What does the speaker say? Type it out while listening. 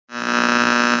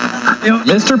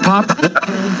Mr. Pop.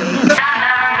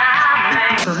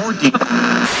 For more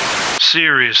details.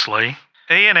 Seriously,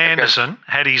 Ian Anderson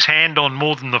had his hand on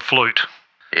more than the flute.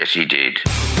 Yes, he did.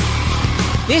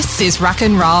 This is Ruck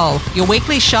and Roll, your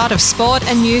weekly shot of sport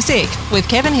and music with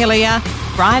Kevin Hillier,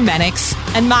 Brian Mannix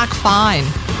and Mark Fine.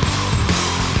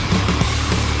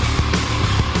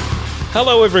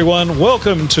 Hello everyone,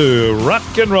 welcome to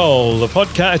Ruck and Roll, the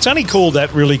podcast. It's only called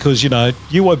that really because, you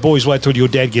boys wait till your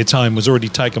dad gets home was already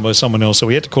taken by someone else, so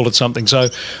we had to call it something. So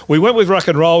we went with Ruck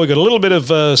and Roll. We got a little bit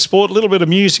of sport, a little bit of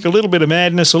music, a little bit of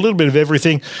madness, a little bit of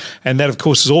everything, and that, of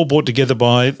course, is all brought together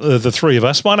by the three of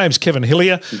us. My name's Kevin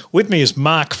Hillier. With me is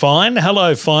Mark Fine.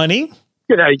 Hello, Finey.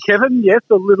 G'day, Kevin. Yes,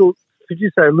 did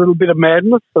you say a little bit of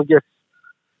madness? I guess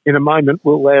in a moment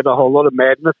we'll add a whole lot of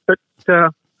madness, but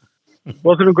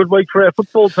wasn't a good week for our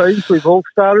football teams. We've all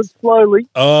started slowly.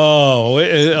 Oh,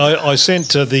 I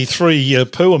sent the three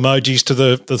poo emojis to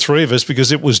the three of us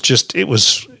because it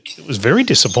was very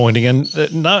disappointing, and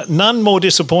none more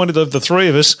disappointed of the three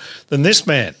of us than this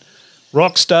man,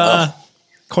 rock star,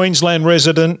 Queensland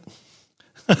resident,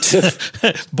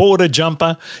 border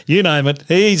jumper, you name it.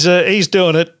 He's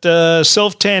doing it.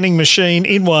 Self-tanning machine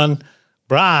in one.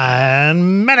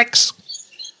 Brian Mannix.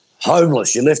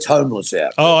 Homeless. You left homeless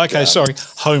out. Oh, okay. Sorry.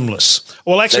 Homeless.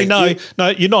 Well, actually, no,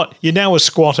 you're not. You're now a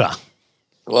squatter.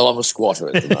 Well, I'm a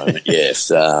squatter at the moment, yes.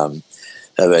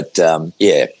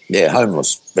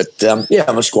 Homeless. But, I'm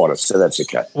a squatter, so that's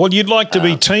okay. Well, you'd like to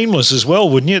be teamless as well,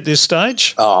 wouldn't you, at this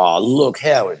stage? Oh, look,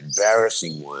 how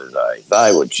embarrassing were they?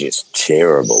 They were just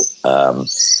terrible. I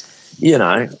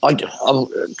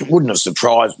wouldn't have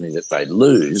surprised me that they'd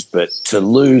lose, but to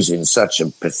lose in such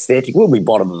a pathetic... We'll be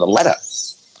bottom of the ladder.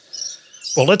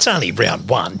 Well, it's only round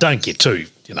one. Don't get too,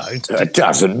 It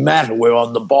doesn't matter. We're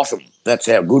on the bottom. That's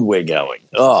how good we're going.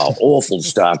 Oh, awful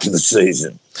start to the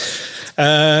season.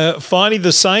 Finally,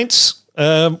 the Saints.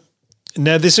 Now,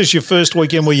 this is your first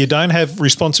weekend where you don't have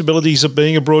responsibilities of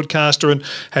being a broadcaster and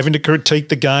having to critique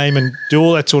the game and do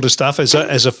all that sort of stuff.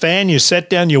 As a fan, you sat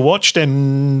down, you watched,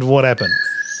 and what happened?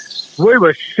 We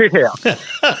were shit out.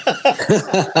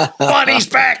 Bonnie's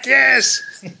back, yes.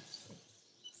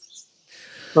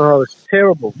 Oh, it's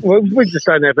terrible. Well, we just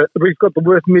don't have it. We've got the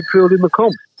worst midfield in the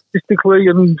comp, statistically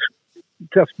and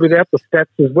just without the stats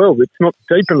as well. It's not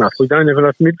deep enough. We don't have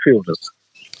enough midfielders.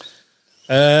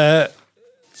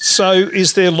 So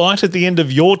is there light at the end of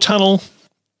your tunnel,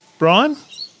 Brian?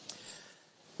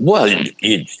 Well,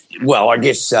 I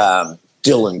guess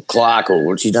Dylan Clark or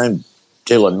what's his name?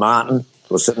 Dylan Martin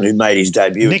or something who made his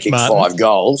debut Nick and kicked Martin. 5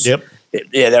 goals. Yep.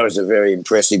 Yeah, that was a very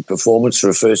impressive performance for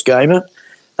a first gamer.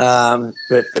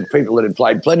 But the people that had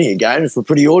played plenty of games were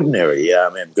pretty ordinary.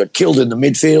 Got killed in the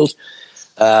midfield,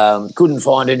 couldn't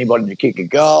find anybody to kick a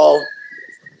goal,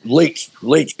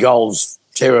 leached goals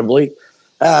terribly.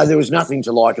 There was nothing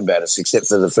to like about us except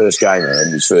for the first gamer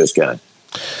in his first game.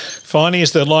 Finally,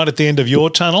 is there light at the end of your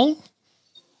tunnel?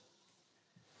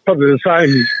 Probably the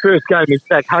same. First game is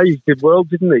Zach Hayes did well,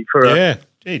 didn't he?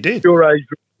 He did. Your age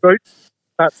recruit.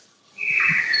 But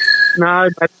no,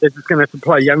 they're just going to have to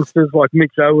play youngsters like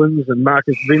Mitch Owens and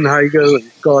Marcus Vinhager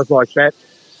and guys like that.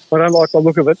 I don't like the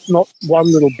look of it, not one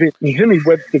little bit. And Jimmy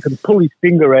Webster can pull his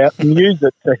finger out and use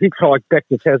it to hitchhike back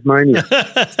to Tasmania.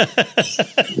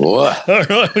 What? All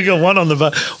right, we got one on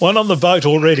the boat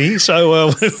already,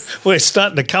 so we're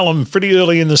starting to cull them pretty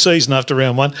early in the season after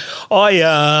round one.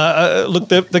 Look,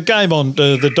 the game on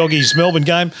the Doggies Melbourne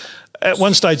game. At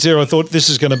one stage there, I thought this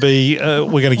is going to be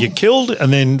we're going to get killed,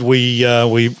 and then we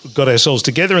got ourselves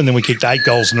together, and then we kicked 8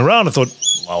 goals in a row, and I thought,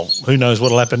 well, who knows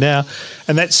what'll happen now?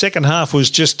 And that second half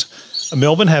was just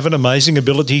Melbourne have an amazing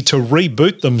ability to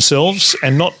reboot themselves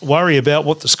and not worry about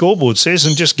what the scoreboard says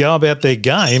and just go about their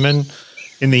game, and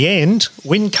in the end,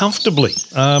 win comfortably.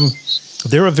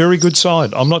 They're a very good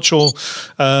side. I'm not sure.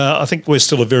 I think we're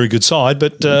still a very good side,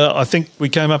 but I think we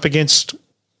came up against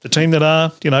the team that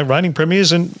are, reigning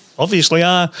premiers and obviously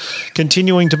are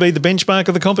continuing to be the benchmark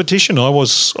of the competition. I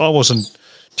wasn't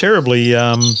terribly,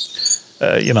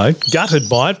 gutted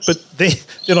by it, but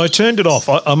then I turned it off.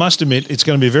 I must admit it's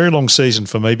going to be a very long season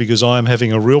for me because I am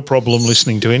having a real problem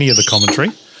listening to any of the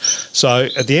commentary. So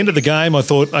at the end of the game, I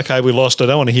thought, okay, we lost. I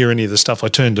don't want to hear any of the stuff. I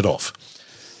turned it off.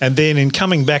 And then in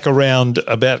coming back around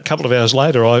about a couple of hours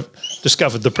later, I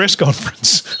discovered the press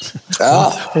conference.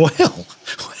 Oh. Well.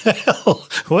 How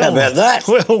about that?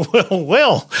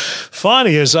 Well.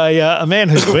 Finally, as a man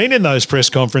who's been in those press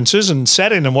conferences and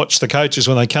sat in and watched the coaches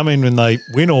when they come in, when they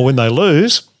win or when they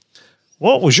lose,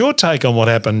 what was your take on what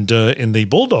happened in the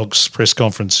Bulldogs press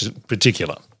conference in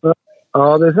particular?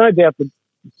 There's no doubt that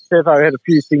Stefo had a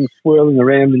few things swirling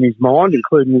around in his mind,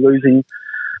 including losing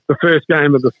the first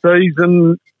game of the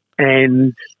season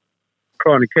and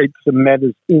trying to keep some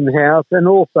matters in-house, and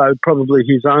also probably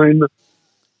his own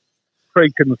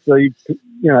preconception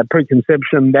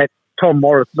that Tom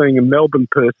Morris, being a Melbourne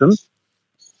person,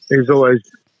 is always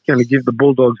going to give the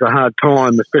Bulldogs a hard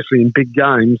time, especially in big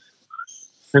games.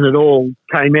 And it all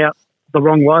came out the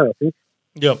wrong way, I think.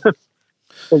 Yep.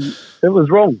 It was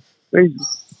wrong. He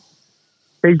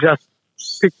just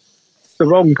picked the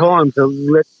wrong time to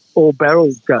let all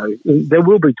barrels go. There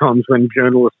will be times when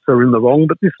journalists are in the wrong,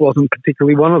 but this wasn't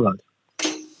particularly one of those.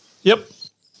 Yep.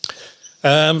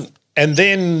 And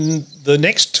then the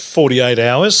next 48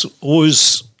 hours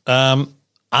was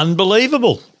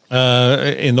unbelievable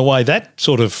in the way that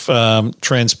sort of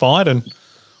transpired, and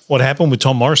what happened with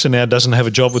Tom Morrison now doesn't have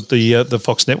a job with the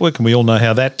Fox Network, and we all know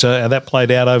how that played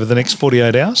out over the next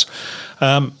 48 hours.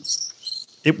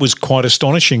 It was quite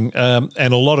astonishing, and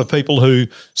a lot of people who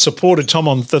supported Tom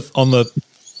on the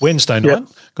Wednesday night,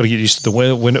 got to get used to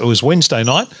when it was Wednesday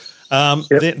night,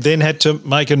 then had to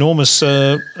make enormous,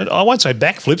 I won't say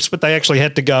backflips, but they actually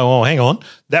had to go, oh, hang on,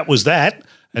 that was that,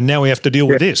 and now we have to deal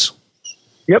with this.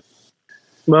 Yep.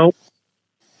 Well,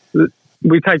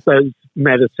 we take those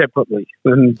matters separately.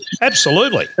 And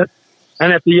absolutely.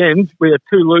 And at the end, we have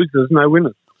 2 losers, no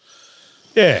winners.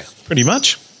 Yeah, pretty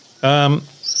much. And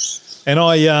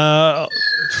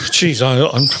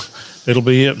it'll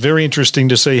be very interesting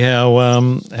to see how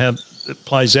it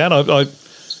plays out.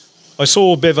 I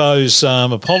saw Bevo's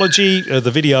apology,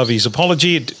 the video of his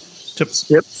apology.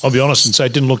 I'll be honest and say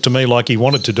it didn't look to me like he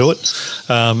wanted to do it.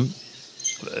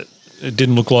 It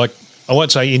didn't look like, I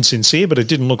won't say insincere, but it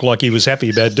didn't look like he was happy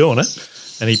about doing it,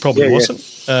 and he probably wasn't.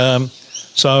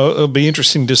 So it'll be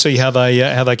interesting to see how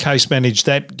they case manage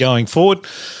that going forward.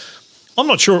 I'm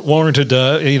not sure it warranted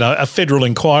a federal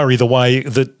inquiry the way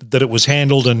that it was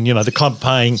handled, and the club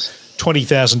paying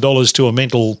 $20,000 to a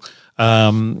mental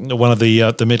one of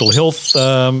the mental health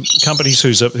companies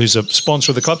who's a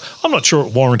sponsor of the club. I'm not sure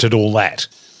it warranted all that.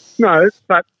 No,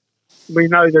 but we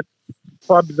know that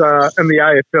clubs and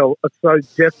the AFL are so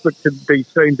desperate to be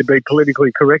seen to be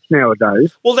politically correct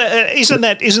nowadays. Well, isn't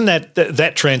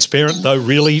that transparent though?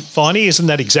 Really, Finey? Isn't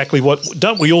that exactly what?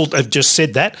 Don't we all have just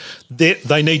said that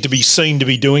they need to be seen to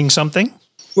be doing something?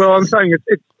 Well, I'm saying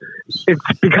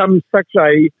it's become such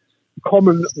a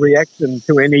common reaction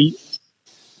to any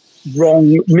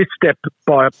wrong misstep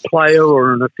by a player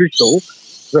or an official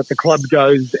that the club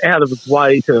goes out of its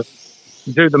way to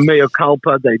do the mea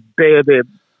culpa. They bare their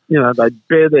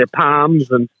palms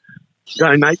and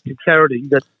donate to charity.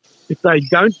 That if they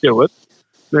don't do it,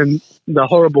 then the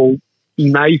horrible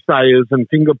naysayers and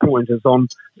finger pointers on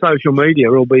social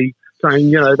media will be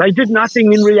saying, they did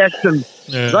nothing in reaction.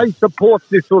 Yeah. They support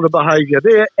this sort of behaviour.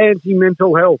 They're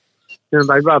anti-mental health.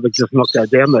 They'd rather just not go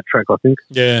down that track, I think.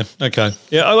 Yeah. Okay.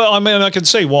 Yeah. I mean, I can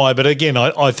see why, but again,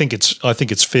 I think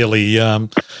it's fairly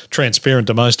transparent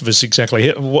to most of us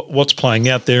exactly what's playing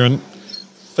out there, and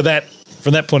from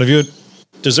that point of view,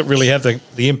 does it really have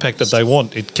the impact that they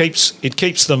want? It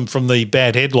keeps them from the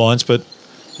bad headlines, but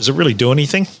does it really do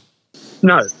anything?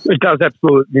 No, it does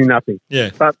absolutely nothing.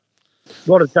 Yeah. But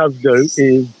what it does do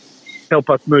is help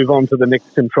us move on to the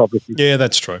next controversy. Yeah,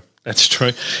 that's true. That's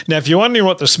true. Now, if you're wondering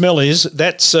what the smell is,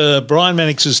 that's Brian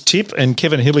Mannix's tip and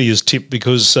Kevin Hillier's tip,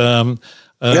 because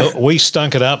we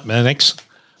stunk it up, Mannix.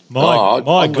 My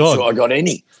God. Not sure I got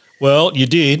any. Well, you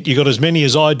did. You got as many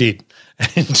as I did.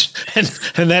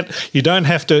 And that you don't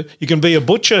have to. You can be a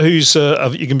butcher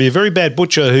you can be a very bad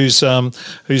butcher who's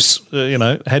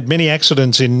had many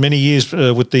accidents in many years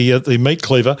with the meat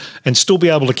cleaver, and still be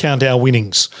able to count our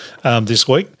winnings this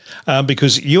week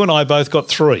because you and I both got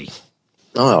 3.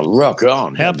 Oh, rock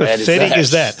on! How pathetic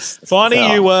is that?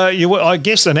 Finally, you I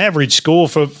guess an average score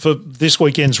for this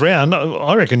weekend's round.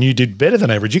 I reckon you did better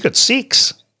than average. You got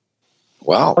 6.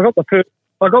 Wow! I got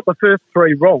the first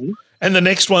 3 wrong. And the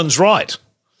next one's right.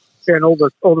 Yeah, and all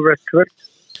the rest correct.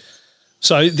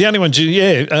 So the only one,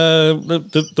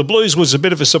 the Blues was a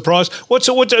bit of a surprise.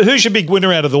 Who's your big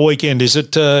winner out of the weekend? Is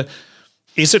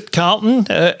it Carlton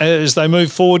as they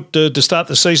move forward to start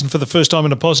the season for the first time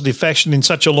in a positive fashion in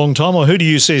such a long time, or who do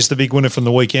you see as the big winner from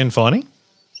the weekend, Finey?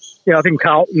 Yeah, I think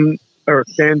Carlton are a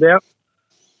standout,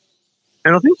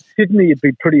 and I think Sydney would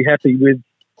be pretty happy with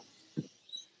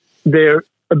their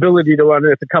ability to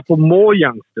unearth a couple more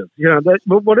youngsters.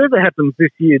 Whatever happens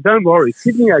this year, don't worry.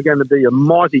 Sydney are going to be a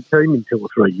mighty team in 2 or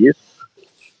 3 years.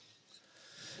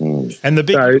 And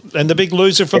the big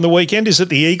loser from the weekend, is it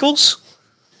the Eagles?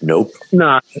 Nope.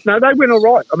 No, they went all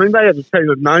right. I mean, they have a team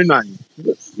of no names.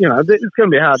 It's going to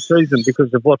be a hard season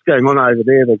because of what's going on over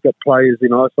there. They've got players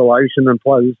in isolation and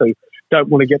players who don't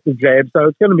want to get the jab, so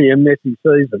it's going to be a messy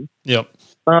season. Yep.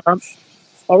 I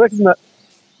reckon that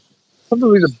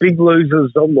probably the big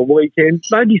losers on the weekend,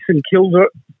 maybe St Kilda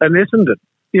and Essendon.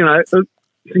 You know,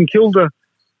 St Kilda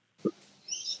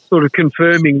sort of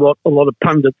confirming what a lot of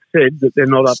pundits said, that they're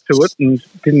not up to it and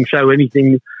didn't show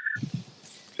anything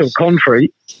sort of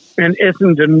contrary. And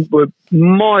Essendon were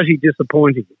mighty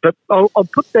disappointing. But I'll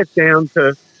put that down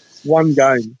to one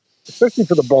game, especially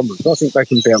for the Bombers. I think they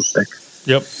can bounce back.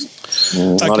 Yep.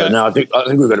 I don't know. I think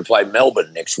we're going to play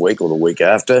Melbourne next week or the week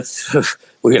after.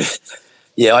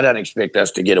 I don't expect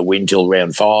us to get a win till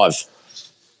round 5.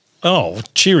 Oh,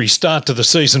 cheery start to the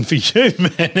season for you,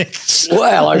 Mannix.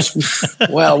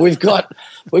 Well, we've got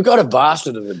a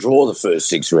bastard of a draw the first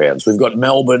 6 rounds. We've got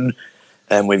Melbourne,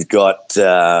 and we've got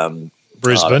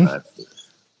Brisbane.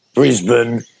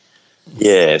 Brisbane.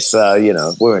 Yeah,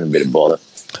 so we're in a bit of bother.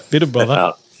 Bit of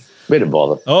bother. Bit of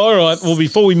bother. All right. Well,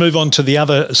 before we move on to the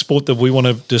other sport that we want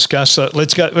to discuss,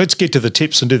 let's get to the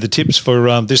tips and do the tips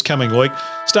for this coming week.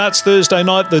 Starts Thursday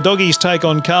night. The Doggies take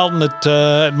on Carlton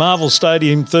at Marvel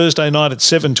Stadium Thursday night at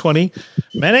 7:20.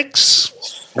 Mannix?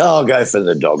 I'll go for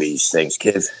the Doggies. Thanks,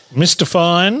 Kev. Mr.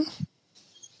 Fine?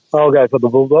 I'll go for the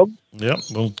Bulldogs. Yep.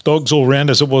 Well, dogs all round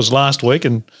as it was last week,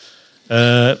 and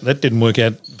that didn't work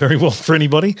out very well for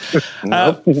anybody.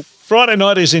 Friday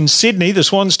night is in Sydney. The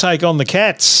Swans take on the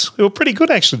Cats, who are pretty good,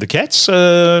 actually, the Cats.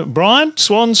 Brian,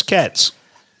 Swans, Cats.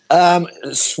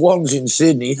 Swans in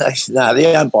Sydney.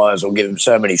 The umpires will give them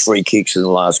so many free kicks in the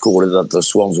last quarter that the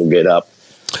Swans will get up.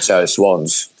 So,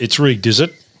 Swans. It's rigged, is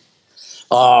it?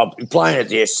 Playing at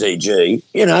the SCG,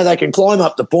 they can climb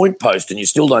up the point post and you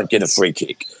still don't get a free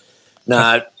kick.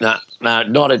 No,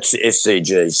 not at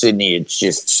SCG. Sydney, it's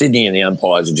just Sydney and the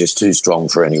umpires are just too strong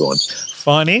for anyone.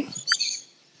 Finey?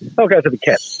 I'll go for the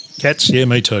Cats. Cats, yeah,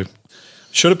 me too.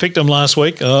 Should have picked them last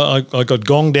week. I got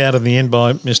gonged out in the end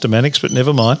by Mr. Mannix, but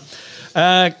never mind.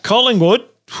 Collingwood,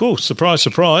 surprise,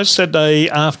 surprise, Saturday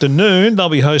afternoon, they'll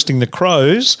be hosting the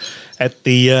Crows at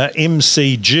the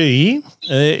MCG.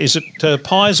 Is it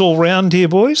pies all round here,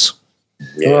 boys?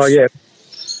 Yes. Oh, yeah.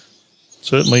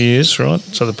 Certainly is, right?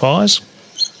 So the Pies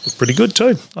look pretty good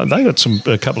too. They got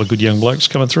a couple of good young blokes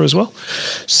coming through as well.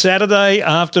 Saturday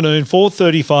afternoon,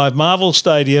 4:35, Marvel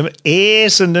Stadium.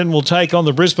 Essendon will take on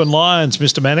the Brisbane Lions,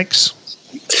 Mr. Mannix.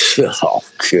 Oh,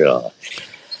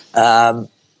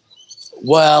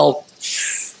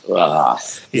 God.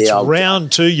 It's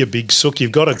round 2, you big sook.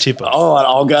 You've got to tip it. Oh,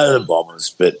 I'll go to the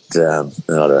Bombers, but I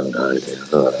don't know.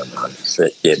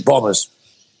 But, yeah, Bombers.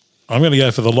 I'm going to go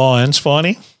for the Lions,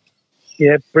 Finey.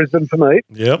 Yeah, Brisbane for me.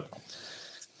 Yep.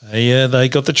 They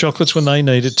got the chocolates when they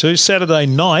needed to. Saturday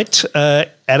night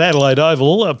at Adelaide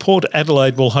Oval, Port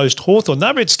Adelaide will host Hawthorn.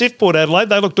 They're a bit stiff, Port Adelaide.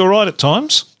 They looked all right at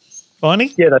times.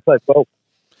 Finey? Yeah, they played well.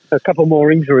 A couple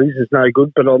more injuries is no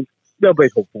good, but they'll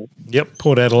beat Hawthorn. Yep,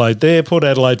 Port Adelaide there. Port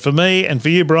Adelaide for me. And for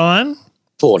you, Brian?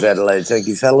 Port Adelaide, thank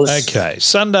you, fellas. Okay.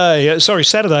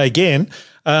 Saturday again.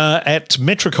 At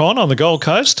Metricon on the Gold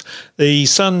Coast, the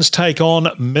Suns take on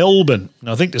Melbourne.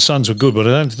 Now, I think the Suns were good, but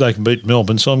I don't think they can beat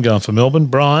Melbourne, so I'm going for Melbourne.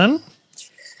 Brian?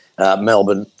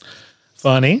 Melbourne.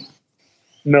 Funny?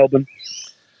 Melbourne.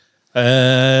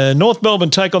 North Melbourne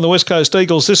take on the West Coast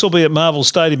Eagles. This will be at Marvel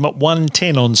Stadium at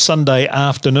 1:10 on Sunday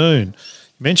afternoon.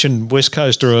 You mentioned West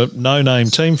Coast are a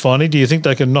no-name team, Finey. Do you think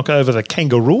they can knock over the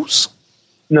Kangaroos?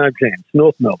 No chance.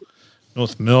 North Melbourne.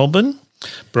 North Melbourne.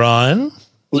 Brian?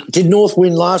 Did North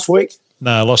win last week?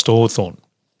 No, lost to Hawthorn.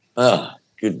 Oh,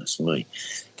 goodness me.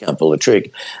 Can't pull a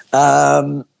trick.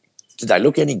 Did they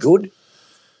look any good?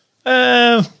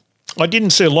 I didn't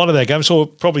see a lot of that game. Saw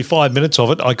probably 5 minutes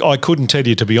of it. I couldn't tell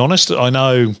you, to be honest. I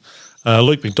know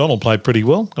Luke McDonald played pretty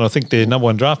well, and I think their number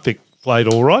 1 draft pick played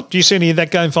all right. Do you see any of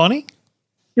that game, Finey?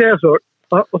 Yeah, I saw it.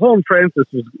 Horn Francis,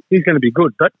 he's going to be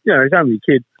good, but, he's only a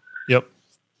kid. Yep.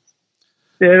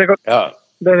 Yeah,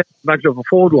 they had much of a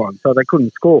forward line, so they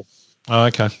couldn't score. Oh,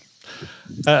 okay.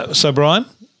 So, Brian?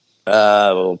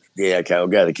 I'll go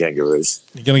the Kangaroos.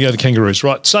 You're going to go the Kangaroos.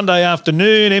 Right. Sunday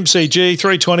afternoon, MCG,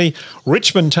 3:20,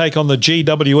 Richmond take on the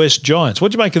GWS Giants.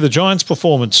 What do you make of the Giants'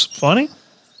 performance, Finey?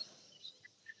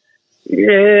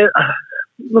 Yeah,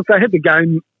 look, they had the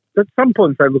game. At some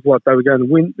points, they looked like they were going to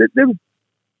win. They're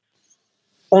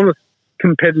on a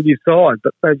competitive side,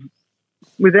 but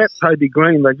without Toby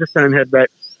Green, they just don't have that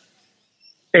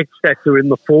X factor in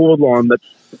the forward line that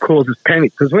causes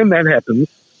panic. Because when that happens,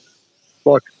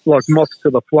 like moths to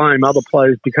the flame, other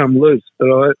players become loose.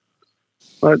 But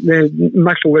they're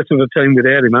much less of a team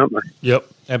without him, aren't they? Yep,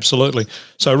 absolutely.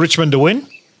 So Richmond to win?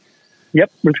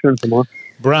 Yep, Richmond for mine.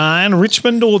 Brian,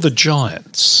 Richmond or the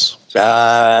Giants?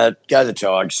 Go the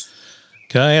Tigers.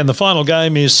 Okay, and the final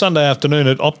game is Sunday afternoon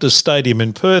at Optus Stadium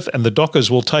in Perth, and the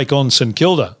Dockers will take on St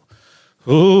Kilda.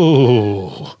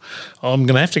 Ooh, I'm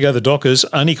going to have to go the Dockers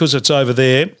only because it's over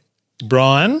there.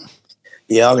 Brian?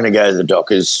 Yeah, I'm going to go the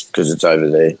Dockers because it's over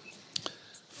there.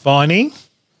 Finey?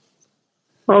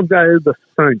 I'll go the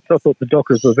Saints. I thought the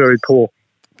Dockers were very poor.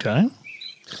 Okay.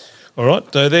 All right,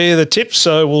 so they're the tips.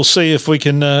 So we'll see if we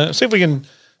can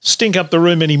stink up the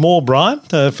room any more, Brian,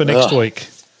 for next week.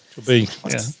 It'll be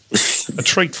a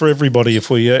treat for everybody if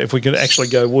we could actually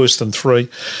go worse than 3.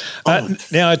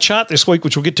 Now, a chart this week,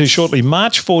 which we'll get to shortly,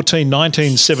 March 14,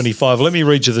 1975. Let me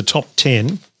read you the top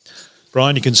 10.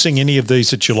 Brian, you can sing any of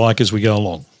these that you like as we go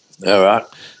along. All right.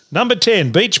 Number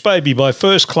 10, Beach Baby by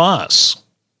First Class.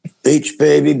 Beach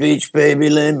baby,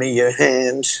 lend me your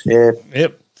hand. Yeah.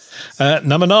 Yep.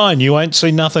 Number 9, You Ain't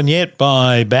Seen Nothing Yet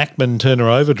by Bachman Turner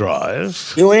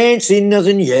Overdrive. You ain't seen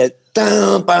nothing yet.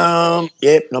 Dum, bum.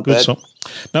 Yep, not Good bad. song.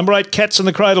 Number 8, Cats in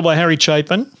the Cradle by Harry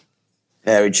Chapin.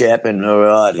 Harry Chapin. All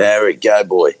right, Harry, go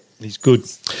boy. He's good.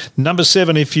 Number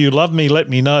 7, If You Love Me, Let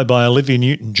Me Know by Olivia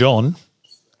Newton-John.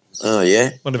 Oh,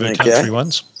 yeah. One of her country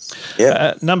ones.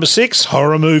 Yeah. Number 6,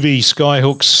 Horror Movie,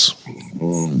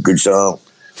 Skyhooks. Good song.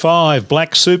 5,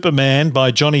 Black Superman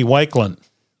by Johnny Wakelin.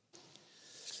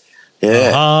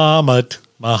 Yeah.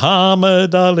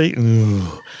 Muhammad Ali.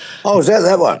 Ooh. Oh, is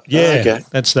that one? Yeah, Oh, okay.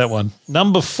 that's that one.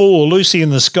 Number 4, Lucy in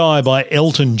the Sky by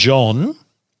Elton John.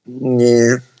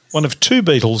 Yeah. One of 2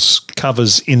 Beatles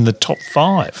covers in the top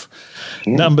 5.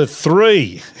 Number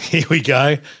 3, here we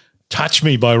go, Touch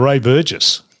Me by Ray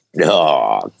Burgess.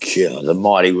 Oh, God, the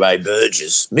mighty Ray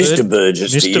Burgess. Mr.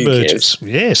 Burgess. Mr. Burgess,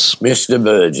 yes. Mr.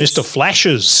 Burgess. Mr.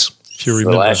 Flashes, if you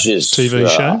remember Flashes. TV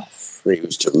show. He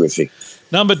was terrific.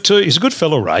 Number 2, he's a good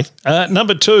fellow, Ray.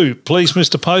 Number 2, Please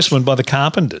Mr. Postman by the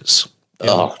Carpenters.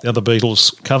 The other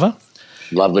Beatles cover.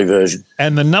 Lovely version.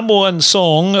 And the number 1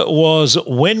 song was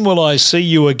When Will I See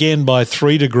You Again by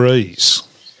 3 Degrees.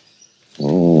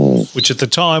 Which at the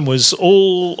time was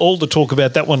all the talk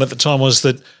about that one at the time was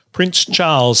that Prince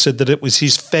Charles said that it was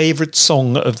his favourite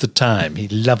song of the time. He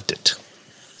loved it.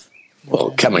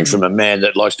 Well, coming from a man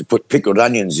that likes to put pickled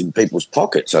onions in people's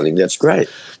pockets, I think that's great.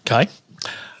 Okay.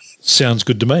 Sounds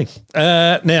good to me.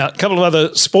 Now, a couple of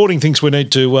other sporting things we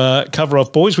need to cover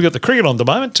off, boys. We've got the cricket on at the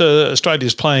moment.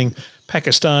 Australia's playing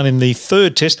Pakistan in the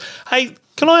 3rd test. Hey,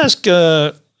 can I ask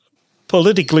a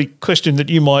politically question that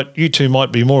you two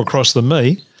might be more across than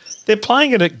me? They're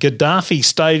playing it at Gaddafi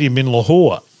Stadium in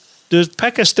Lahore. Does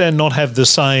Pakistan not have the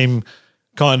same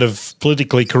kind of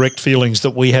politically correct feelings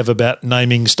that we have about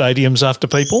naming stadiums after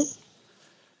people?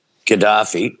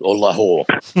 Gaddafi or Lahore?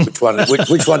 Which one?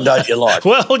 which one don't you like?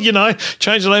 Well,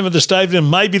 change the name of the stadium,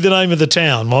 maybe the name of the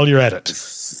town while you're at it.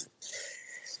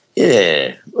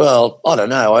 Yeah. Well, I don't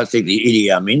know. I think the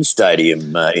Idi Amin Stadium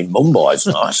in Mumbai is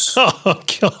nice. Oh,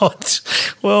 God.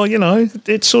 Well,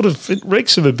 it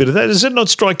reeks of a bit of that. Does it not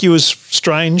strike you as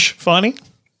strange, Finey?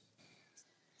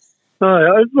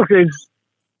 No, look,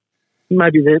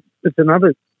 maybe it's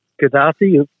another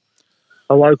Gaddafi,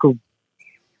 a local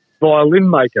violin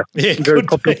maker. Yeah, Very could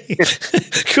popular. be.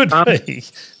 Could be.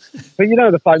 But you know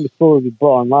the famous story with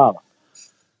Brian Lara.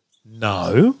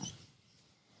 No.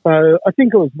 So I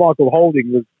think it was Michael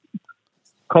Holding was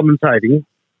commentating,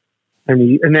 and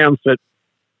he announced that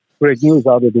Greg News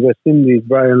out of the West Indies,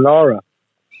 Brian Lara,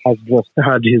 has just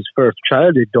had his first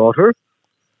child, a daughter,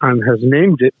 and has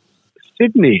named it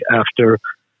Sydney after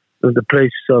the place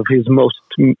of his most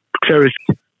cherished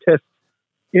test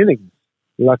innings.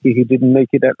 Lucky he didn't make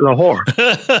it at Lahore.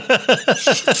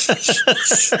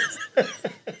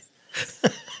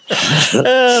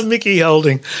 Mickey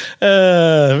Holding.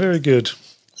 Very good.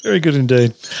 Very good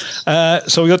indeed.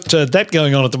 So we've got that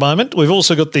going on at the moment. We've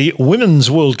also got the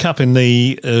Women's World Cup in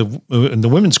the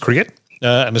women's cricket,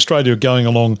 and Australia are going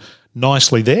along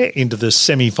nicely there into the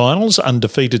semi-finals,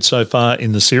 undefeated so far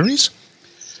in the series.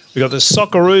 We've got the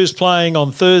Socceroos playing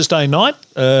on Thursday night,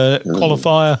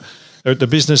 qualifier at the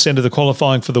business end of the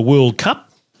qualifying for the World Cup.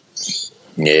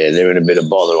 Yeah, they're in a bit of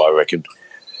bother, I reckon.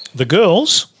 The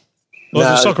girls? Or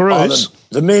the Socceroos?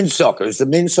 The men's soccer. Is the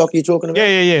men's soccer you're talking about?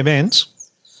 Yeah, men's.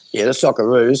 Yeah, the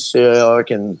Socceroos. I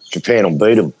reckon Japan will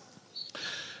beat them.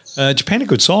 Japan a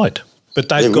good side. But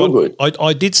they've They're got. good.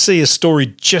 I did see a story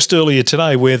just earlier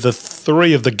today where the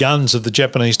 3 of the guns of the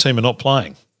Japanese team are not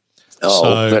playing. Oh,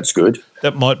 So that's good.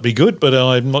 that might be good, but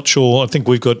I'm not sure. I think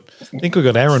we've got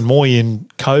Aaron Moy in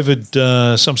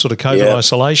COVID, some sort of COVID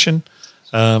isolation.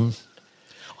 Yeah,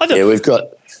 we've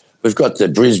got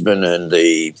the Brisbane and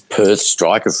the Perth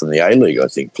striker from the A-League, I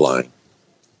think, playing.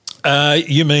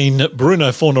 You mean Bruno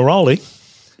Fornaroli?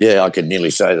 Yeah, I could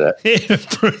nearly say that. Yeah,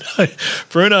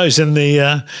 Bruno's in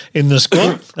the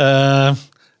squad.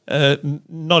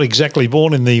 not exactly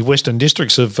born in the Western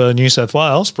Districts of New South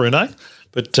Wales, Bruno,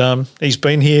 but he's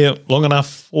been here long enough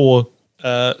for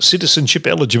citizenship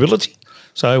eligibility.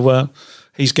 So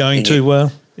he's going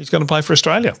to play for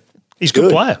Australia. He's a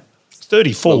good player. He's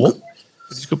 34, but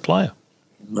he's a good player.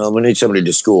 Well, we need somebody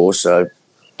to score, so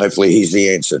hopefully he's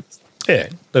the answer. Yeah,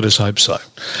 let us hope so.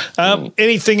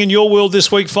 Anything in your world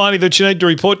this week, Finey, that you need to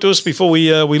report to us before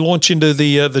we launch into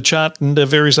the chart and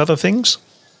various other things?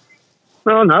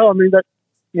 No. I mean, that,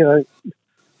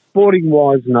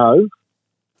 sporting-wise, no.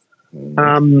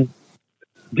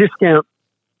 Discount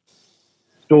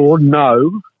store,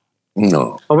 no.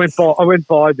 No. I went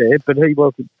by there, but he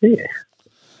wasn't there.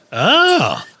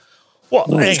 Ah. What?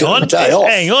 He's Hang got on. a day off.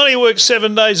 Hang on. He works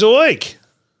 7 days a week.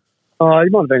 Oh, he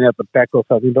might have been out the back or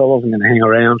something, but I wasn't going to hang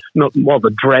around. Not while the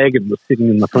dragon was sitting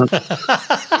in the front.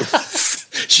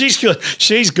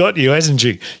 She's got you, hasn't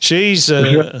she?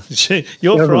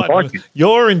 You're frightened. Like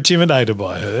You're intimidated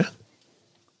by her.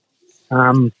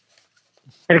 Had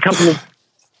a couple of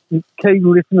key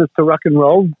listeners to Ruck and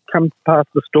Roll come past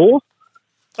the store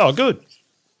Oh, good.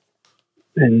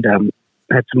 and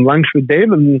had some lunch with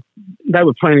them, and they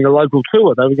were planning a local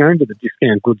tour. They were going to the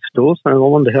discount goods store, so I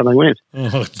wonder how they went.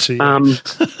 Oh, dear.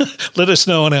 Let us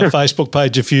know on our Facebook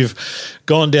page if you've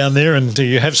gone down there and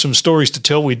you have some stories to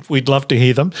tell. We'd love to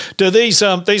hear them. Do these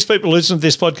people listen to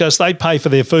this podcast, they pay for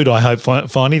their food, I hope,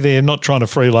 Finey? They're not trying to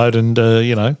freeload and,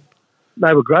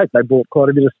 They were great. They bought quite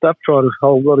a bit of stuff, tried a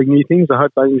whole lot of new things. I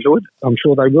hope they enjoyed it. I'm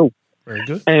sure they will. Very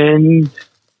good. And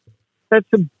that's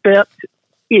about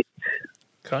it.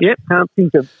 Okay. Yep, can't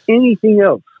think of anything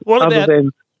else other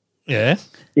than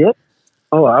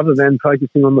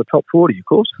focusing on the top 40, of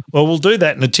course. Well, we'll do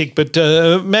that in a tick. But,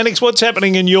 Mannix, what's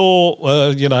happening in your,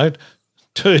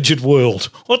 turgid world?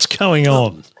 What's going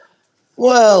on?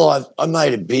 Well, I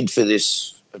made a bid for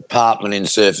this apartment in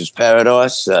Surfers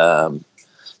Paradise.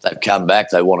 They've come back.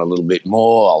 They want a little bit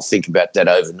more. I'll think about that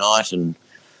overnight and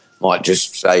might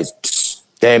just say,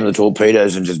 damn the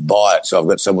torpedoes and just buy it so I've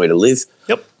got somewhere to live.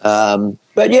 Yep.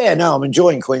 But, I'm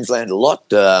enjoying Queensland a lot.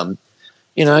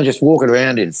 Just walking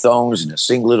around in thongs and a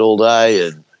singlet all day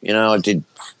and, I did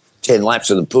 10 laps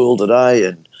of the pool today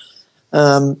and,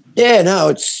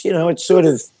 it's sort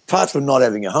of, apart from not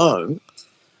having a home,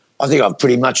 I think I've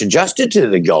pretty much adjusted to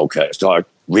the Gold Coast. I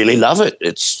really love it.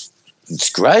 It's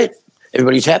great.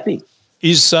 Everybody's happy.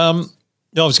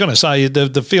 I was going to say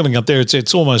the feeling up there.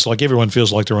 It's almost like everyone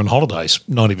feels like they're on holidays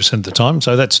 90% of the time.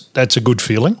 So that's a good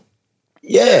feeling.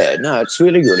 Yeah, no, it's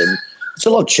really good, and it's a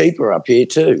lot cheaper up here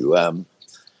too. I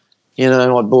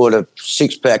bought a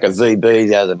 6-pack of VB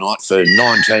the other night for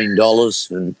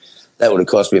 $19, and that would have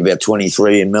cost me about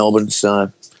 $23 in Melbourne.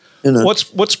 So,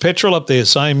 what's petrol up there?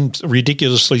 Same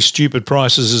ridiculously stupid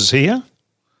prices as here.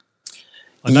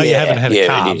 I know you haven't had a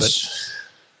car, but.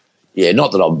 Yeah,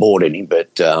 not that I've bought any,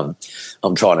 but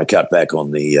I'm trying to cut back on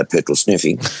the petrol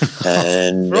sniffing.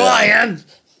 And Ryan!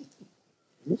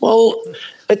 Well,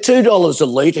 at $2 a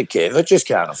litre, Kev, I just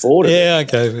can't afford it. Yeah,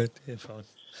 okay. Yeah, fine.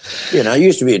 It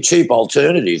used to be a cheap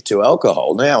alternative to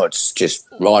alcohol. Now it's just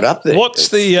right up there. What's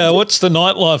the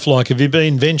nightlife like? Have you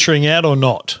been venturing out or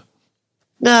not?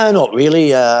 No, not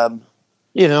really. I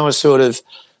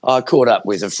caught up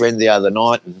with a friend the other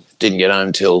night and didn't get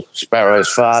home till sparrows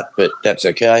fart, but that's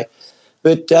okay.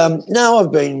 But no, I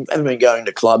haven't been going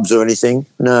to clubs or anything.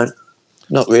 No,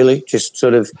 not really. Just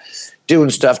sort of doing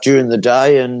stuff during the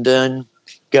day and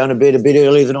going to bed a bit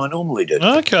earlier than I normally do.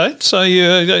 Okay, so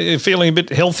you're feeling a bit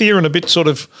healthier and a bit sort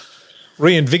of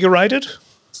reinvigorated?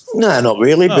 No, not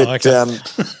really. Okay.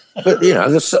 But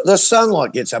the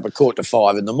sunlight gets up at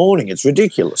 4:45 in the morning. It's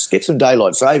ridiculous. Get some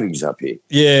daylight savings up here.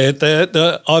 Yeah,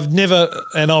 I've never,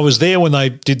 and I was there when they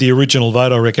did the original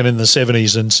vote, I reckon, in the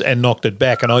 70s and knocked it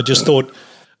back. And I just thought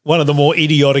one of the more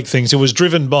idiotic things, it was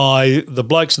driven by the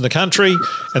blokes in the country,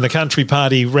 and the Country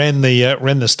Party ran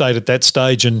the state at that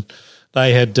stage, and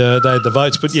they had the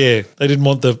votes. But yeah, they didn't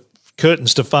want the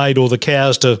curtains to fade or the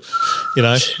cows to,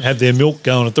 have their milk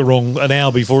going at an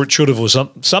hour before it should have, or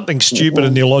something stupid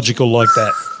and illogical like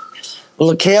that. Well,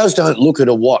 the cows don't look at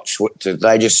a watch.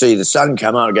 They just see the sun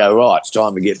come on and go, right, it's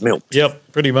time to get milk.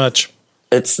 Yep, pretty much.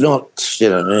 It's not,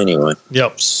 anyway.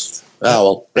 Yep.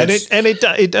 Oh, well. There's no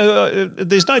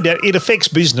doubt it affects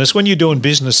business. When you're doing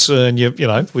business and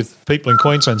with people in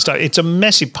Queensland and stuff, it's a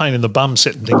massive pain in the bum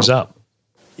setting things up.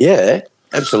 Yeah,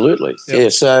 absolutely. Yep. Yeah,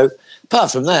 so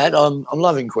apart from that, I'm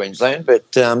loving Queensland, but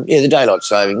the daylight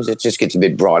savings, it just gets a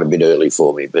bit bright a bit early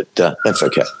for me, but that's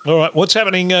okay. All right, what's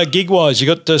happening gig-wise?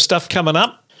 You got stuff coming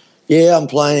up? Yeah, I'm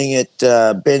playing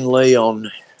at Ben Lee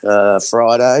on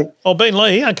Friday. Oh, Ben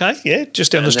Lee, okay, yeah,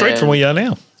 just down the street from where you are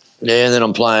now. Yeah, and then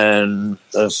I'm playing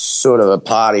a sort of a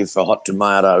party for Hot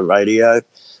Tomato Radio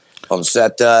on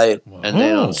Saturday. And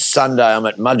then on Sunday I'm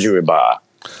at Mudgery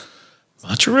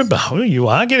Well, you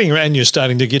are getting around. You're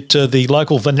starting to get the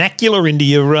local vernacular into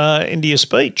your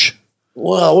speech.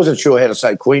 Well, I wasn't sure how to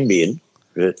say Queanbeyan.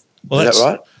 Is that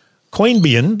right?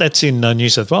 Queanbeyan, that's in New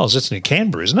South Wales. That's near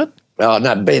Canberra, isn't it? Oh,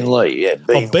 no, Beenleigh, yeah.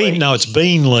 Beenleigh. No, it's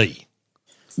Beenleigh.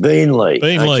 Beenleigh.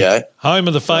 Okay. Home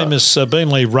of the famous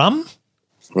Beenleigh rum.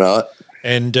 Right.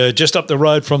 And just up the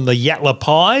road from the Yatla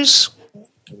Pies.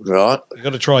 Right. You've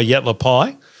got to try Yatla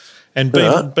Pie. And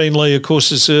Beenleigh, of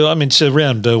course, is it's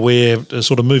around where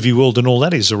sort of Movie World and all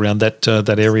that is around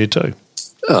that area too.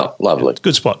 Oh, lovely.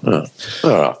 Good spot. Oh,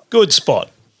 all right. Good spot.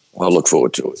 I'll look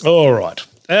forward to it. All right.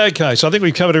 Okay, so I think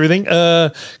we've covered everything.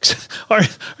 I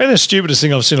the stupidest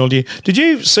thing I've seen all year. Did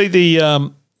you see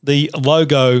the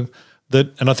logo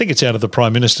that, and I think it's out of the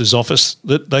Prime Minister's office,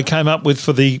 that they came up with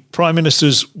for the Prime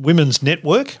Minister's Women's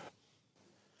Network?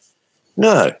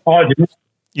 No. I didn't.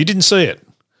 You didn't see it?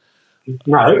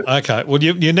 No. Okay. Well,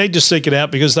 you need to seek it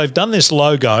out because they've done this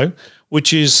logo,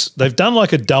 which is they've done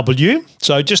like a W.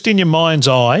 So just in your mind's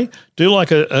eye, do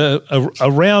like a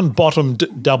round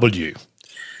bottomed W.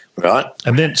 Right.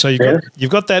 And then so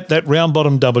you've got that round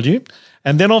bottom W,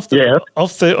 and then off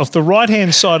the right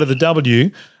hand side of the W,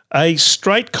 a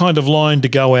straight kind of line to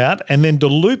go out, and then to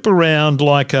loop around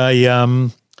like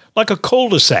a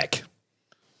cul-de-sac.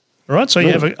 All right, so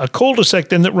you have a cul-de-sac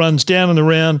then that runs down and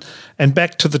around and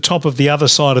back to the top of the other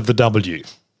side of the W.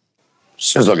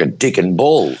 Sounds like a dick and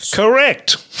balls.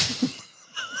 Correct.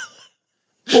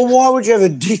 Well, why would you have a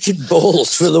dick and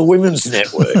balls for the Women's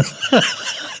Network?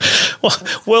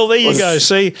 Well, there you go.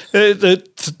 See,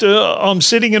 I'm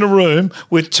sitting in a room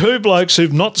with two blokes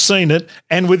who've not seen it,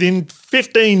 and within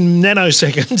 15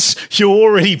 nanoseconds, you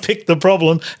already picked the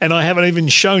problem, and I haven't even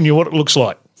shown you what it looks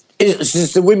like.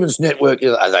 Is the Women's Network,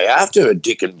 are they after a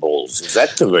dick and balls? Is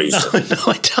that the reason? No,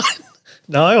 I don't.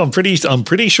 No, I'm pretty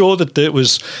sure that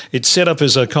it's set up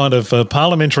as a kind of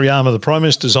parliamentary arm of the Prime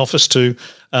Minister's office to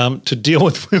deal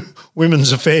with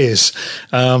women's affairs.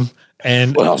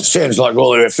 And well, it sounds like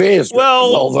all their affairs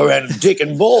revolve around dick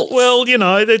and balls. Well,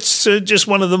 that's just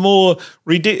one of the more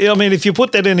ridiculous. I mean, if you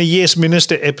put that in a Yes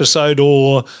Minister episode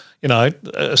or,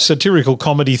 a satirical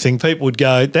comedy thing, people would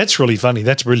go, that's really funny,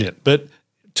 that's brilliant. But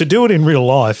to do it in real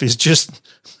life is just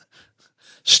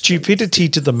stupidity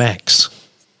to the max.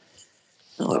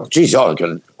 Oh, geez, I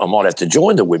might have to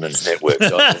join the Women's Network.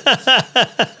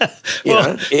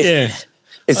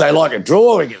 If they like a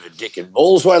drawing of a dick and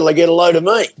balls, wait till they get a load of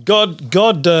me. God,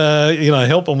 help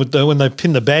them with when they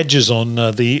pin the badges on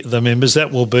the members.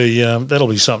 That'll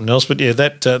be something else. But yeah,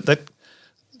 that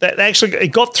actually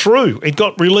it got through. It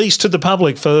got released to the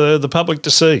public for the public to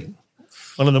see.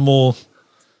 One of the more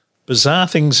bizarre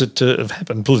things that have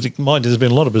happened politically. Mind, there's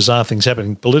been a lot of bizarre things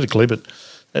happening politically, but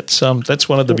that's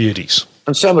one of the beauties.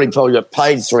 And somebody probably got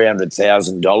paid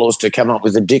 $300,000 to come up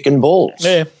with a dick and balls.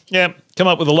 Yeah. Come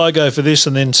up with a logo for this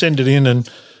and then send it in, and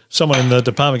someone in the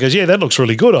department goes, yeah, that looks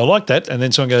really good. I like that. And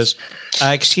then someone goes,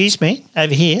 excuse me,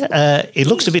 over here, it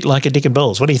looks a bit like a dick and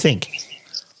balls. What do you think?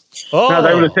 Oh. No,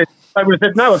 they would have said,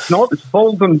 no, it's not. It's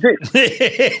balls and dick.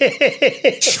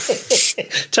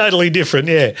 Totally different,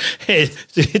 yeah.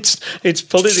 It's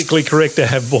politically correct to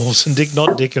have balls and dick,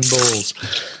 not dick and balls.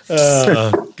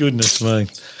 Goodness me.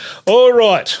 All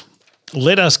right.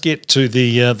 Let us get to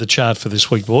the chart for this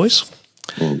week, boys.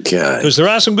 Okay. Because there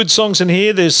are some good songs in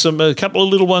here. There's a couple of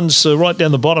little ones right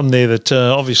down the bottom there that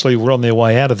obviously were on their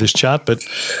way out of this chart, but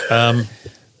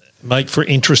make for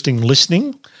interesting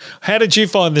listening. How did you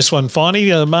find this one,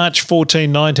 Finey? March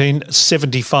 14,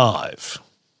 1975.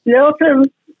 Yeah, I'll tell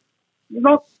you,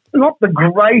 not the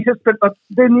greatest, but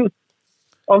then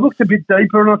I looked a bit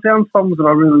deeper and I found songs that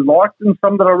I really liked and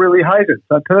some that I really hated.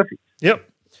 So perfect. Yep.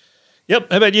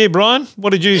 How about you, Brian? What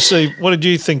did you see? What did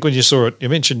you think when you saw it? You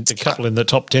mentioned a couple in the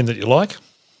top 10 that you like.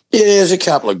 Yeah, there's a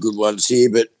couple of good ones here,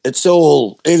 but it's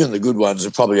all, even the good ones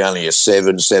are probably only a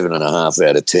 7.5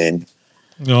 out of 10.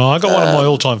 No, I got one of my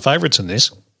all-time favourites in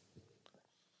this.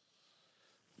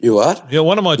 You what? Yeah,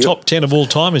 one of my top 10 of all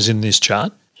time is in this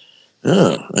chart.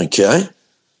 Oh, okay.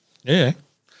 Yeah.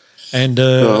 And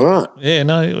all right. Yeah,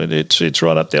 no, it's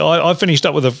right up there. I finished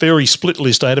up with a very split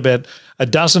list. I had about a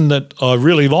dozen that I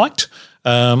really liked,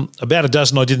 about a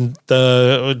dozen I didn't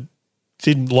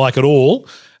like at all,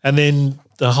 and then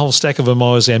the whole stack of them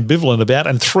I was ambivalent about,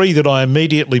 and 3 that I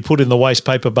immediately put in the waste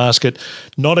paper basket,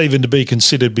 not even to be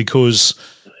considered because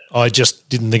I just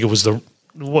didn't think it was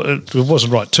it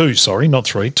wasn't right. 2, sorry, not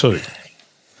 3, 2.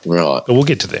 Right. But we'll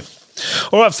get to them.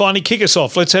 All right, Finey, kick us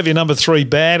off. Let's have your number 3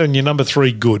 bad and your number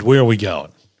 3 good. Where are we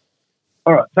going?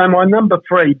 All right, so my number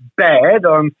 3 bad,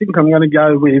 I think I'm going to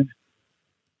go with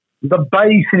the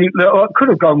Bay City. I could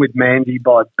have gone with Mandy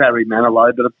by Barry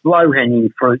Manilow, but it's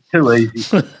low-hanging fruit, too easy.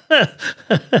 So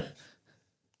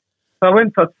I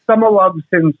went for Summer Love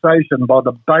Sensation by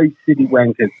the Bay City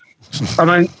Wankers. I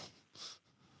mean,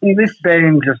 this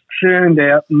band just churned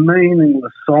out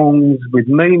meaningless songs with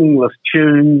meaningless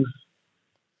tunes,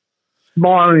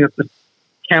 smiling at the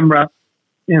camera,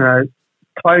 you know,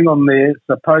 playing on their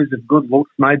supposed good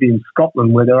looks, maybe in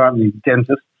Scotland where there are only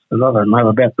dentists, because I don't know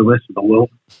about the rest of the world.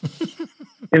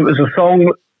 It was a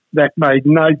song that made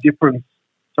no difference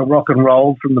to rock and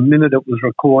roll from the minute it was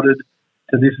recorded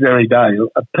to this very day.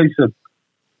 A piece of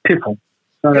piffle.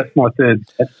 So that's my third.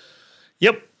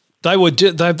 Yep. They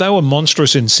were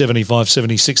monstrous in 75,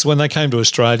 76. When they came to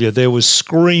Australia, there was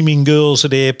screaming girls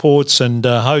at airports and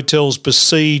hotels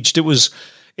besieged.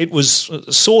 It was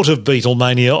sort of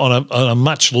Beatlemania on a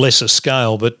much lesser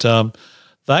scale, but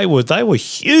they were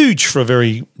huge for a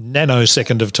very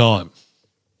nanosecond of time.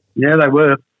 Yeah, they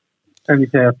were. And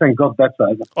thank God that's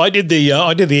over. I did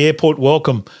the airport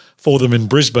welcome for them in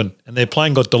Brisbane, and their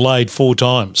plane got delayed 4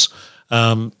 times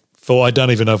for I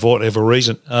don't even know for whatever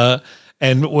reason.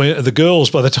 And the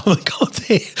girls, by the time they got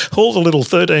there, all the little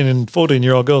 13 and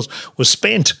 14-year-old girls were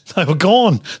spent. They were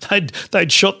gone.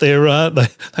 They'd shot their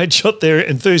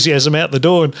enthusiasm out the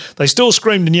door, and they still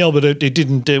screamed and yelled, but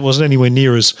it wasn't anywhere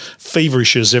near as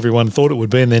feverish as everyone thought it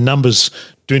would be. And their numbers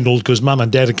dwindled because Mum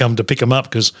and Dad had come to pick them up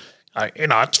because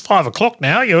it's 5 o'clock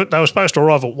now. They were supposed to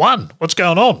arrive at 1. What's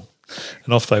going on?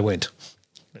 And off they went.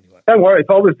 Don't worry, if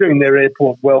I was doing their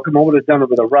airport welcome, I would have done it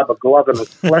with a rubber glove and a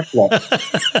flashlight.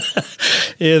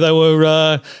 Yeah, they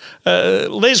were.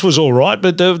 Les was all right,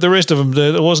 but the rest of them,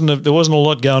 there wasn't a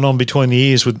lot going on between the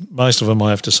ears with most of them, I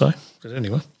have to say. But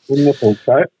anyway, wouldn't have thought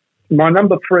so. My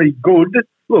number 3, good.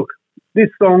 Look,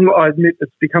 this song, I admit,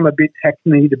 it's become a bit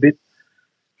hackneyed, a bit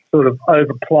sort of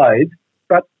overplayed.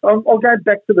 But I'll go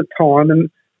back to the time and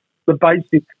the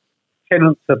basic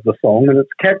tenets of the song, and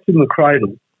it's "Cats in the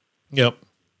Cradle." Yep.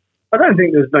 I don't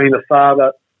think there's been a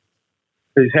father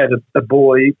who's had a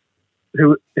boy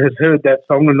who has heard that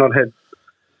song and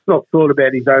not thought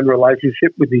about his own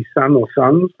relationship with his son or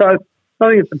sons. So I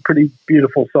think it's a pretty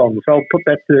beautiful song. So I'll put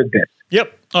that third best.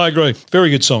 Yep, I agree. Very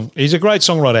good song. He's a great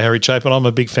songwriter, Harry Chapin. I'm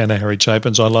a big fan of Harry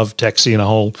Chapin's. I love Taxi and a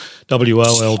whole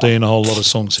WOLD and a whole lot of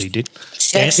songs he did.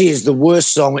 Taxi is the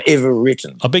worst song ever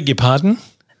written. I beg your pardon?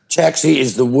 Taxi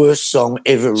is the worst song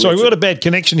ever written. Sorry, we've got a bad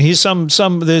connection here.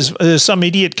 There's some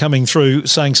idiot coming through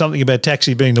saying something about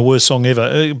Taxi being the worst song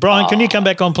ever. Brian, can you come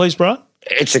back on, please, Brian?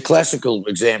 It's a classical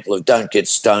example of don't get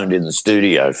stoned in the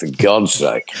studio, for God's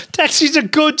sake. Taxi's a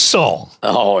good song.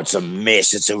 Oh, it's a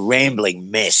mess. It's a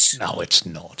rambling mess. No, it's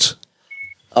not.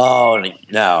 Oh,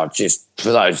 no, just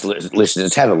for those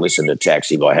listeners, have a listen to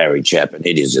Taxi by Harry Chapin.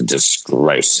 It is a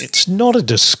disgrace. It's not a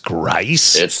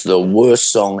disgrace. It's the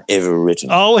worst song ever written.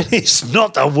 Oh, it is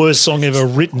not the worst song ever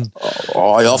written.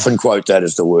 Oh, I often quote that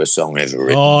as the worst song ever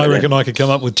written. Oh, I reckon I could come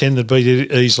up with 10 that beat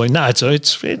it easily. No, it's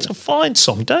a fine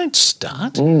song. Don't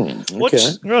start. Okay.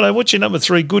 What's your number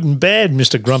 3, good and bad,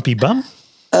 Mr. Grumpy Bum?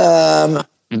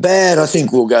 Bad, I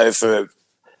think we'll go for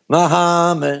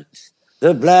Muhammad,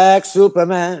 the Black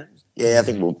Superman. Yeah, I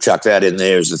think we'll chuck that in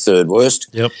there as the third worst.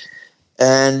 Yep.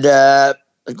 And a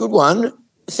good one,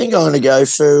 I think I'm going to go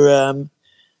for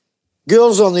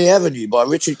Girls on the Avenue by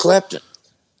Richard Clapton.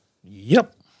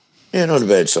 Yep. Yeah, not a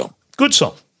bad song. Good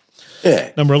song.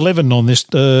 Yeah. Number 11 on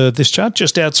this chart,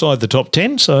 just outside the top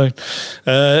 10. So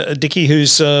Dickie,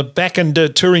 who's back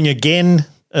and touring again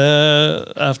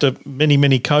after many,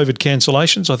 many COVID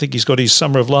cancellations. I think he's got his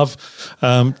Summer of Love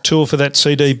tour for that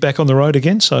CD back on the road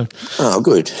again. So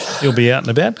good. He'll be out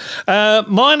and about.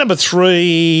 My number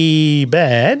 3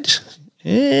 bad.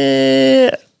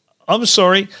 I'm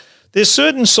sorry. There's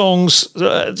certain songs,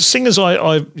 singers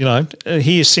I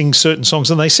hear sing certain songs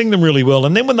and they sing them really well.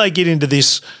 And then when they get into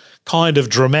this kind of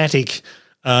dramatic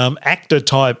actor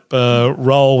type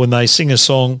role when they sing a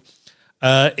song,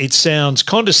 it sounds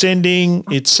condescending.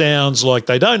 It sounds like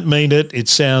they don't mean it. It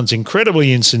sounds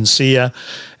incredibly insincere.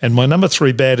 And my number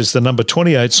 3 bad is the number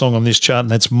 28 song on this chart,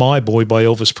 and that's My Boy by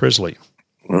Elvis Presley.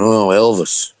 Oh,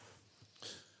 Elvis.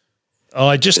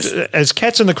 As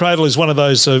Cats in the Cradle is one of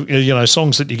those,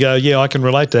 songs that you go, yeah, I can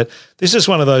relate to that. This is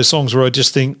one of those songs where I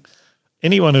just think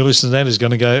anyone who listens to that is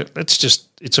going to go,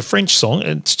 it's a French song.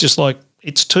 It's just like,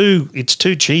 it's too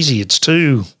cheesy. It's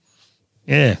too,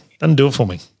 doesn't do it for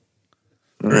me.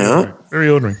 Yeah. Very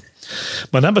ordinary.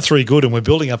 My number 3 good, and we're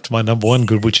building up to my number 1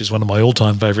 good, which is one of my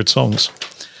all-time favourite songs.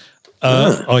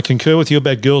 I concur with you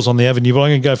about Girls on the Avenue, but I'm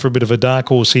going to go for a bit of a dark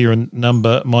horse here and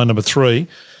my number 3.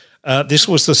 This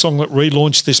was the song that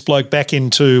relaunched this bloke back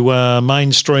into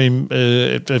mainstream.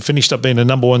 It finished up being a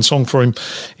number one song for him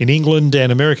in England,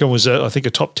 and America was, I think,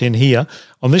 a top 10 here.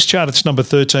 On this chart, it's number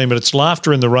 13, but it's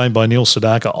Laughter in the Rain by Neil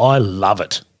Sedaka. I love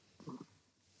it.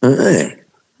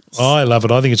 I love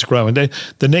it. I think it's a great one.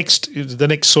 The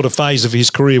next sort of phase of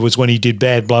his career was when he did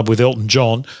Bad Blood with Elton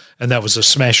John, and that was a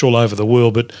smash all over the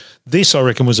world. But this, I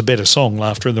reckon, was a better song,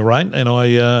 Laughter in the Rain. And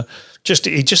he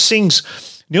just sings.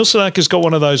 Neil Sedaka's got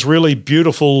one of those really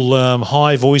beautiful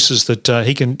high voices that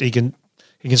he can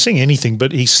sing anything,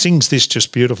 but he sings this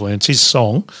just beautifully. It's his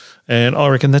song, and I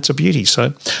reckon that's a beauty.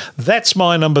 So that's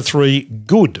my number 3,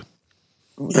 Good.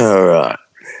 All right.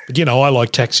 But, I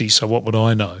like Taxi, so what would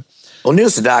I know? Well, Neil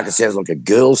Sedaka sounds like a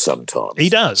girl sometimes. He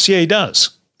does. Yeah, he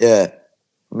does. Yeah.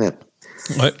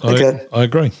 I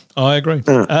agree.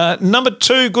 Number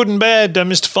 2, Good and Bad,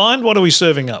 Mr. Fine. What are we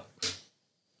serving up?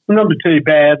 Number 2,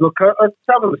 Bad. Look,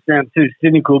 some of it sound too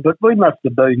cynical, but we must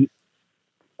have been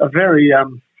a very,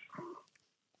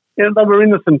 they were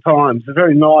innocent times, a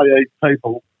very naive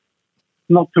people,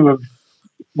 not to have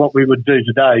what we would do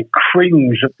today,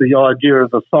 cringe at the idea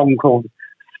of a song called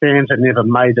Santa Never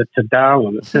Made It to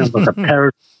Darwin. It sounds like a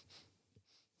parody.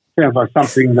 Sounds like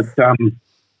something that,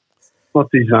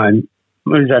 what's his name?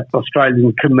 Who's that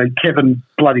Australian comedian? Kevin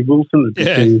Bloody Wilson.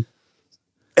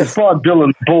 It's by Bill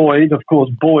and Boyd. Of course,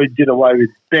 Boyd did away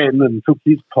with Ben and took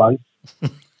his place.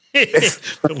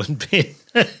 Bill and Ben.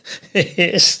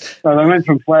 Yes. So they went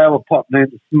from flower pot then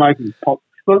to smoking pot.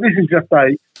 Well, this is just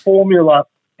a formula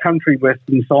country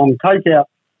western song. Take out,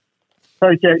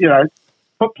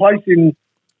 put place in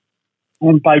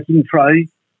on baking tray,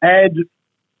 add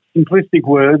simplistic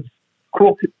words,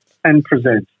 cook and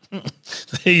present.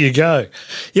 There you go.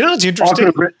 It's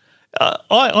interesting.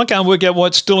 I can't work out why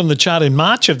it's still in the chart in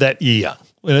March of that year.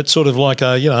 When it's sort of like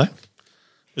it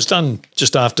was done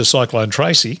just after Cyclone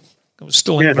Tracy. It was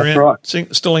still hanging around. Right.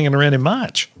 Still hanging around in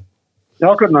March.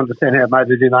 I couldn't understand how it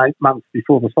made it in 8 months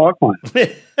before the cyclone.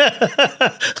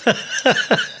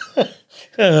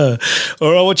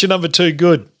 All right, what's your number 2,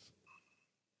 Good?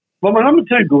 Well, my number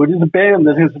 2, Good, is a band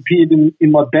that has appeared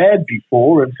in my bad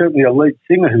before, and certainly a lead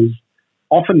singer who's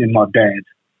often in my bad.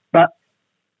 But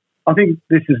I think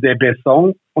this is their best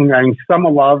song. I'm going Summer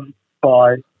Love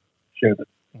by Sherbet.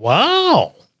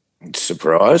 Wow.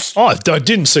 Surprise. Oh, I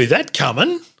didn't see that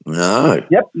coming. No.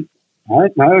 Yep.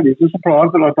 No, it is a surprise,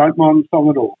 but I don't mind the song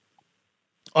at all.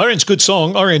 I reckon it's a good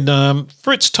song. I reckon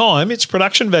for its time, its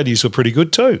production values were pretty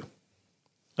good too.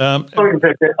 I think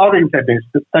it's their best,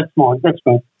 but that's mine. That's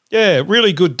fine. Yeah,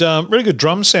 really good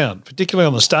drum sound, particularly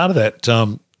on the start of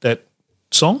that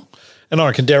song. And I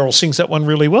reckon Daryl sings that one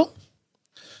really well.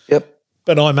 Yep.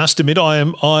 But I must admit,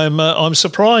 I'm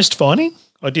surprised, Finey.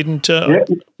 I didn't.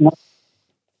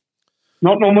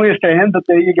 Not normally a fan, but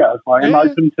there you go. I am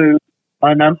open to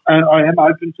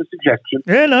suggestions.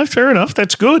 Yeah, no, fair enough.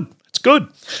 That's good. It's good.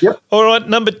 Yep. All right,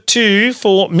 number 2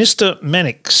 for Mr.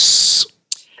 Mannix.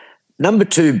 Number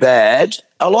 2, Bad.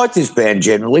 I like this band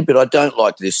generally, but I don't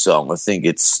like this song. I think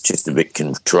it's just a bit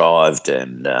contrived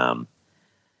and, I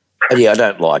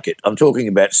don't like it. I'm talking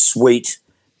about Sweet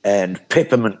and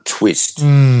Peppermint Twist.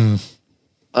 I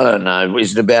don't know.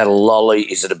 Is it about a lolly?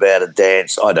 Is it about a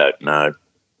dance? I don't know.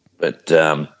 But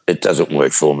it doesn't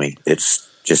work for me. It's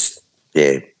just,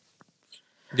 yeah.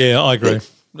 Yeah, I agree.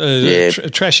 A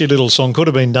trashy little song could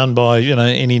have been done by,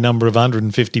 any number of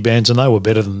 150 bands, and they were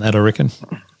better than that, I reckon.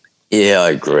 Yeah, I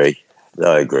agree.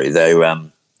 They,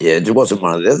 it wasn't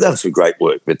one of them. That's some great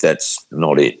work, but that's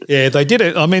not it. Yeah, they did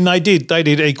it. I mean, they did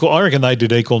equal. I reckon they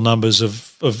did equal numbers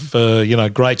of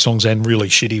great songs and really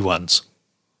shitty ones.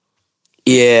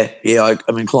 Yeah,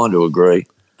 I'm inclined to agree.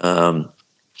 So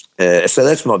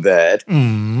that's my bad.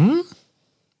 Mm.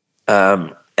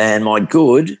 And my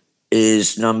good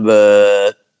is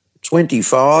number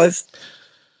 25.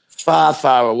 Far,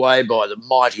 Far Away by the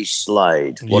Mighty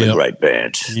Slade. What a great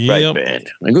band. Great band.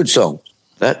 A good song,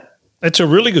 that. It's a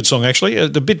really good song, actually. A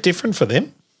bit different for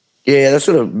them. Yeah, they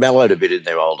sort of mellowed a bit in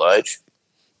their old age.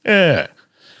 Yeah,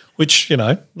 which,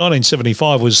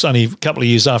 1975 was only a couple of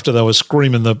years after they were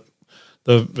screaming the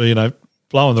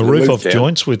blowing the roof off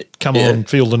joints with Come On,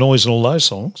 Feel the Noise and all those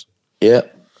songs. Yeah.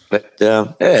 But,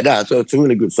 it's a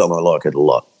really good song. I like it a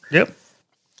lot. Yep.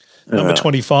 Number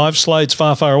 25, Slade's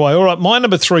Far, Far Away. All right, my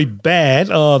number 3, Bad.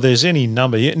 Oh, there's any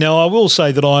number. Now, I will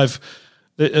say that I've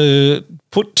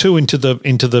put 2 into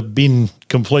the bin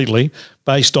completely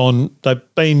based on I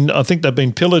think they've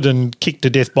been pillared and kicked to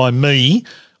death by me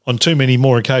on too many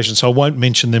more occasions, so I won't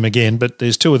mention them again, but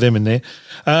there's 2 of them in there.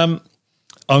 I'm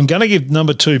going to give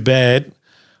number 2, Bad.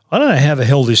 I don't know how the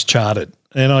hell this charted,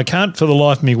 and I can't for the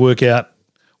life of me work out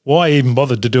why I even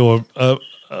bothered to do a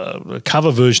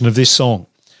cover version of this song.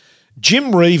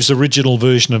 Jim Reeves' original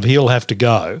version of He'll Have to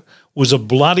Go was a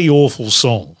bloody awful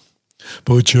song.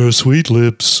 Put your sweet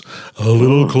lips a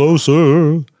little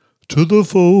closer to the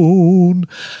phone.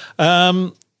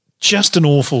 Just an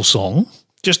awful song,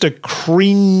 just a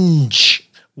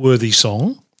cringe-worthy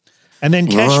song. And then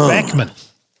Cash Bachman,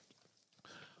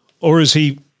 or as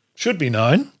he should be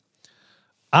known,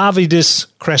 Arvidus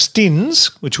Krastins,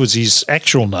 which was his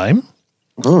actual name,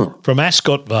 from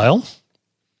Ascot Vale.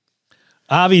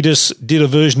 Arvidus did a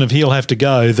version of He'll Have to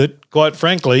Go that, quite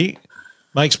frankly,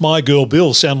 makes My Girl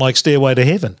Bill sound like Stairway to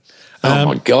Heaven. Oh,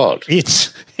 my God.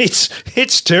 It's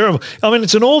terrible. I mean,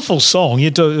 it's an awful song.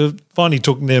 You finally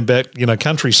talking there about,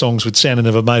 country songs with Santa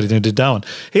never made it into Darwin.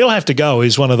 He'll Have to Go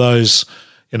is one of those,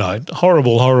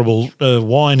 horrible,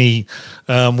 whiny,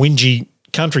 whingy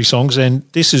country songs, and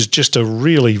this is just a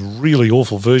really, really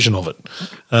awful version of it.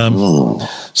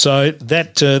 So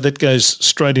that goes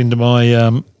straight into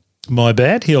my my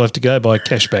bad. He'll Have to Go by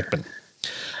Cash Bachman.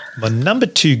 My number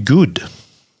 2 good.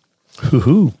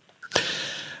 Hoo-hoo.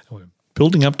 We're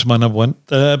building up to my number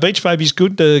 1. Beach Baby's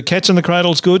good. Cats in the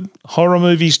Cradle's good. Horror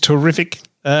Movie's terrific.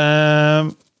 But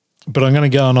I'm going to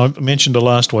go, and I mentioned her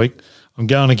last week, I'm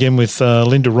going again with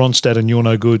Linda Ronstadt and You're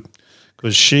No Good,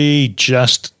 because she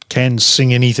just can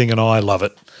sing anything and I love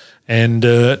it. And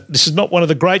this is not one of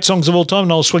the great songs of all time,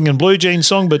 an old swing and blue jeans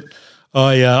song, but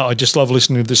I just love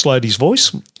listening to this lady's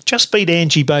voice. Just Beat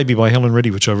Angie Baby by Helen Reddy,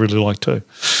 which I really like too.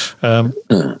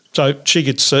 So she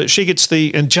gets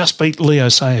the, and Just Beat Leo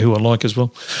Sayer, who I like as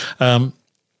well. Linda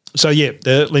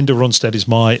Ronstadt is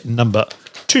my number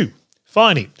 2.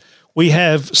 Finally, we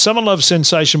have Summer Love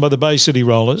Sensation by the Bay City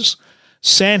Rollers.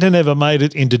 Santa Never Made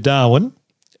It into Darwin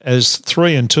as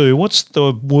 3 and 2. What's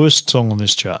the worst song on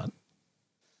this chart?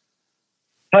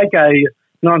 Take a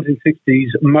 1960s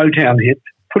Motown hit,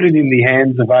 put it in the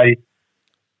hands of a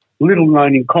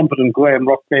little-known incompetent glam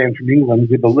rock band from England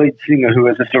with a lead singer who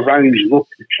has a deranged look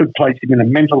that should place him in a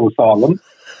mental asylum,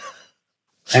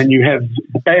 and you have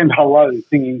the band Hello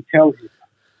singing Tell Him.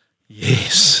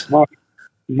 Yes.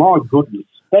 My goodness.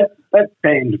 That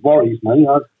band worries me.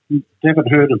 I've never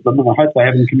heard of them, and I hope they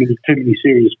haven't committed too many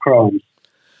serious crimes.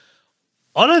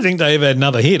 I don't think they ever had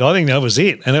another hit. I think that was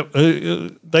it. And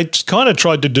they kind of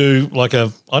tried to do like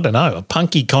a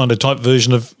punky kind of type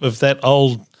version of that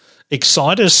old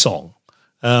Exciters song.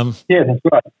 Yeah, that's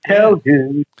right. Tell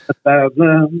him about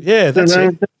them. Yeah, that's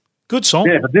it. Good song.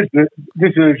 Yeah, but this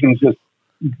version's just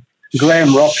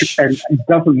glam rock and it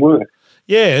doesn't work.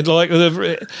 Yeah, like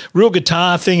the real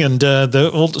guitar thing and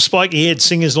all the spiky-haired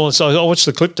singers. And all that. So I watched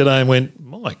the clip today and went,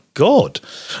 my God,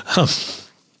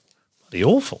 bloody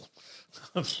awful.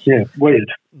 Yeah, weird.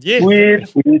 Yeah. Weird.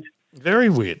 Very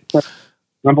weird.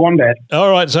 Number 1 bad. All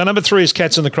right, so number 3 is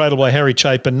Cats in the Cradle by Harry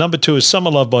Chapin. Number 2 is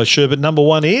Summer Love by Sherbet. Number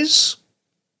 1 is?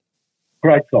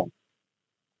 Great song.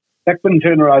 Blackburn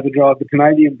Turner Overdrive, the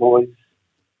Canadian Boys.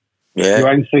 Yeah. You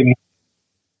ain't seen.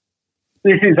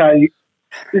 This is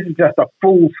just a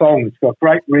full song. It's got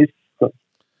great riffs, got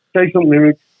decent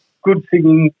lyrics, good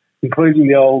singing, including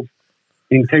the old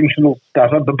intentional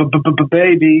stutter,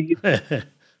 baby.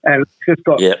 And it's just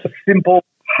got a simple,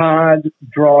 hard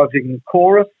driving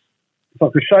chorus. It's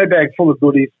like a show bag full of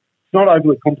goodies. It's not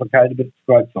overly complicated, but it's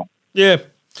a great song. Yeah.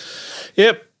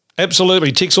 Yep,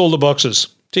 absolutely. Ticks all the boxes.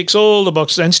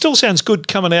 And still sounds good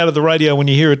coming out of the radio when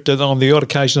you hear it on the odd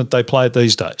occasion that they play it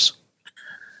these days.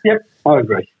 Yep, I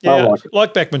agree. Yeah, I like it.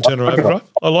 Like Bachman Turner Overdrive.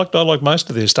 I like most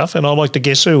of their stuff, and I like to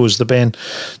Guess Who was the band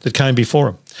that came before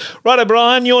him. Right,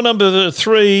 O'Brien, your number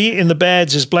 3 in the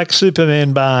bads is Black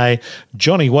Superman by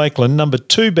Johnny Wakelin. Number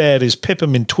 2 bad is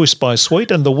Peppermint Twist by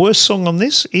Sweet, and the worst song on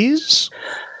this is?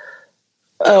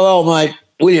 Oh, well, mate,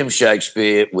 William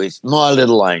Shakespeare with My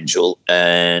Little Angel,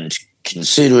 and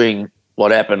considering what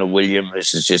happened to William,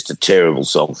 this is just a terrible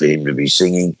song for him to be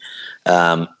singing.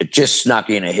 It just snuck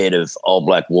in ahead of Old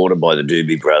Black Water by the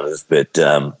Doobie Brothers, but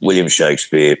William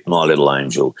Shakespeare, My Little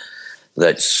Angel,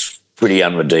 that's pretty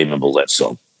unredeemable, that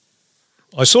song.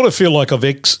 I sort of feel like I've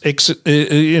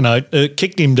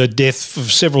kicked him to death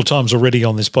several times already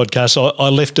on this podcast. I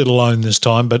left it alone this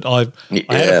time, but I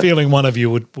had a feeling one of you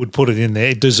would put it in there.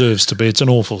 It deserves to be. It's an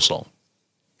awful song.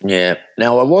 Yeah.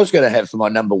 Now, I was going to have for my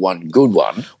number 1 good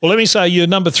one. Well, let me say your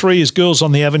number 3 is Girls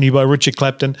on the Avenue by Richard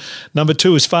Clapton. Number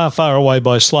 2 is Far, Far Away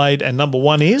by Slade. And number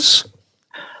 1 is?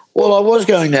 Well, I was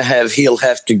going to have He'll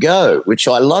Have to Go, which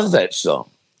I love that song.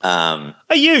 Are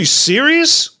you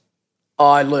serious?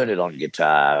 I learned it on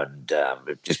guitar and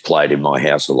it just played in my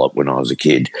house a lot when I was a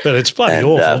kid. But it's bloody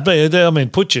awful. I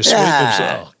mean, put your sweepers.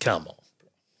 Oh, come on.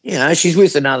 You know, she's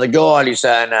with another guy and he's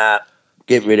saying,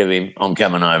 get rid of him, I'm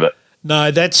coming over.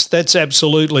 No, that's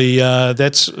absolutely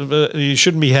you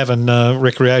shouldn't be having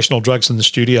recreational drugs in the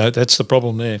studio. That's the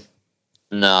problem there.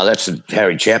 No, that's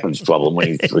Harry Chapman's problem when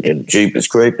he freaking Jeepers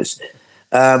Creepers.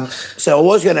 So I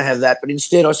was going to have that, but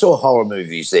instead I saw horror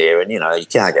movies there, and, you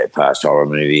can't go past horror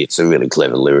movie. It's a really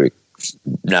clever lyric.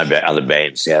 No other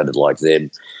bands sounded like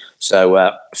them. So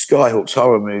Skyhook's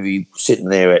horror movie sitting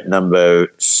there at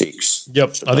number 6.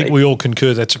 Yep, I think we all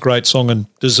concur that's a great song and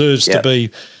deserves to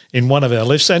be in one of our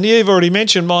lists. And you've already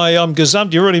mentioned my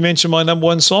gazumped. You already mentioned my number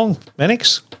 1 song,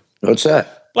 Mannix. What's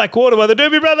that? Blackwater by the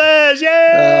Doobie Brothers.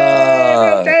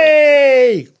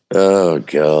 Yay! Oh,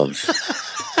 God.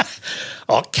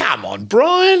 Oh, come on,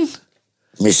 Brian.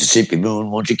 Mississippi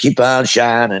Moon, won't you keep on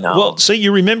shining on? Well, see,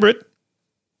 you remember it.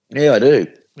 Yeah, I do.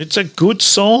 It's a good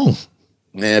song.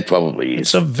 Yeah, it probably is.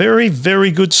 It's a very,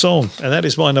 very good song, and that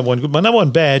is my number 1 good. My number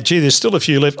 1 bad, gee, there's still a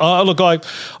few left. Oh, look, I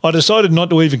decided not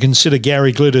to even consider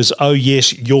Gary Glitter's Oh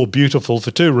Yes, You're Beautiful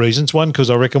for 2 reasons. 1, because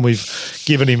I reckon we've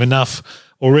given him enough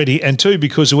already, and 2,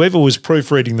 because whoever was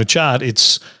proofreading the chart,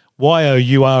 it's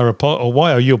Y-O-U-R or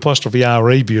Y-O-U apostrophe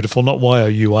R-E beautiful, not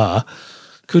Y-O-U-R.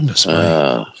 Goodness me.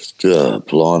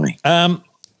 Blimey.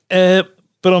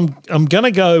 But I'm going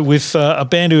to go with a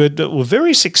band who were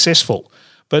very successful.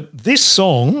 But this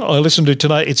song I listened to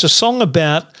today, it's a song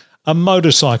about a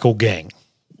motorcycle gang.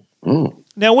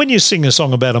 Now, when you sing a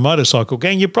song about a motorcycle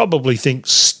gang, you probably think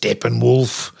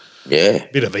Steppenwolf, a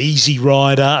bit of Easy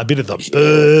Rider, a bit of the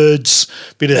Byrds,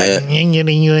 a bit of that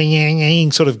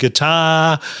sort of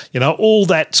guitar, all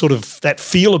that sort of that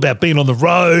feel about being on the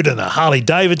road and a Harley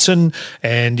Davidson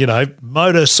and,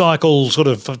 motorcycle sort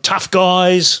of tough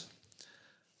guys.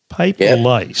 Paper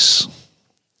Lace.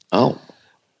 Oh.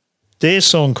 Their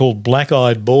song called Black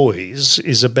Eyed Boys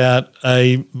is about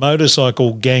a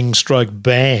motorcycle gang stroke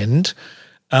band.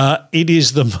 It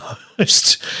is the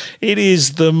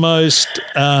most.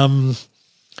 I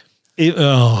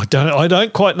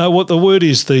don't quite know what the word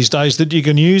is these days that you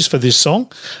can use for this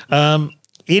song.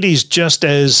 It is just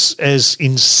as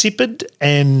insipid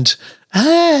and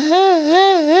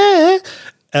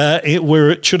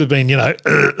where it should have been.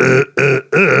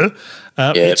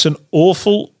 It's an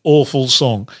awful, awful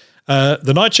song.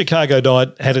 The Night Chicago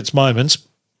Died had its moments,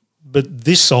 but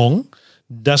this song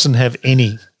doesn't have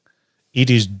any. It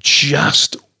is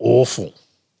just awful.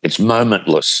 It's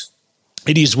momentless.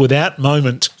 It is without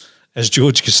moment, as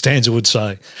George Costanza would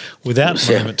say. Without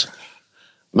moment.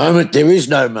 Moment, there is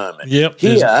no moment. Yep.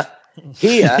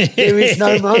 Here, there is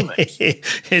no moment.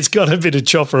 It's got a bit of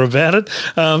chopper about it.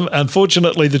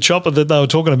 Unfortunately, the chopper that they were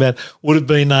talking about would have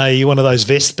been one of those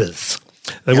Vespers.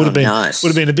 They would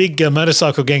have been a big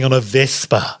motorcycle gang on a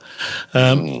Vespa.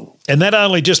 And that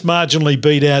only just marginally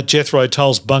beat out Jethro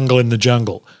Tull's Bungle in the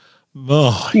Jungle.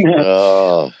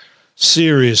 Oh,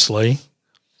 seriously.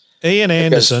 Ian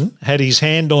Anderson had his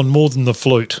hand on more than the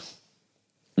flute.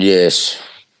 Yes.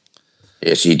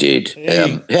 Yes, he did.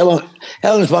 How long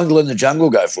does Bungle in the Jungle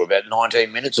go for? About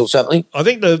 19 minutes or something? I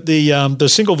think the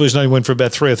single version only went for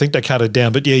about 3. I think they cut it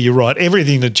down. But, yeah, you're right.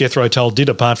 Everything that Jethro Tull did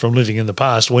apart from Living in the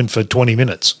Past went for 20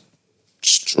 minutes.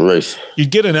 Truth.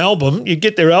 You'd get an album, you'd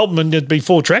get their album and there'd be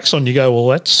 4 tracks on. You go, well,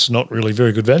 that's not really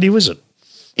very good value, is it?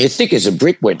 Yeah, Thick as a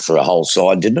Brick went for a whole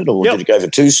side, didn't it? Or did it go for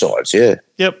 2 sides? Yeah.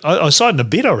 Yep. I sided a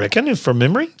bit, I reckon, from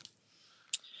memory.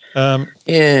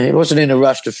 It wasn't in a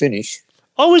rush to finish.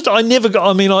 I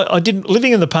didn't.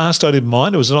 Living in the Past, I didn't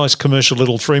mind. It was a nice commercial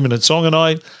little 3-minute song, and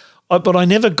but I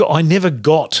never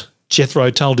got Jethro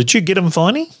Tull. Did you get him,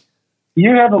 Finey?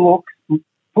 You have a look.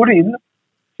 Put in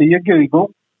to your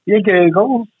Google, and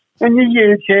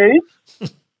your YouTube.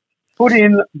 Put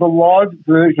in the live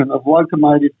version of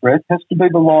Locomotive Breath. Has to be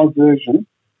the live version.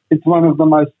 It's one of the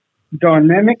most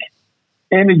dynamic,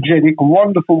 energetic,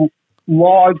 wonderful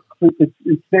live clips.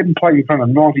 It's them playing in front of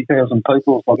 90,000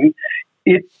 people or something.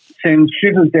 It sends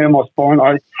shivers down my spine.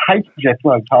 I hate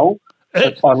Jethro Tull,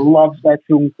 but I love that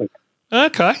film clip.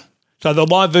 Okay. So the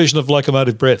live version of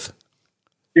Locomotive Breath.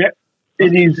 Yep.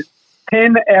 It is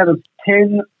 10 out of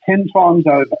 10 times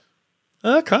over.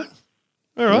 Okay.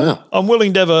 All right. Wow. I'm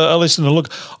willing to have a listen and look.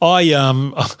 I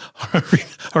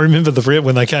remember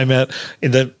when they came out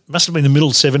must have been the middle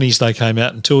 70s they came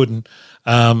out and toured, and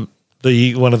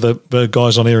one of the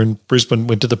guys on air in Brisbane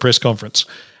went to the press conference.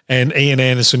 And Ian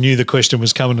Anderson knew the question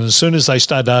was coming, and as soon as they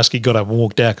started to ask, he got up and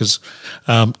walked out because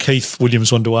Keith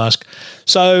Williams wanted to ask.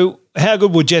 So how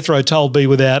good would Jethro Tull be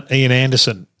without Ian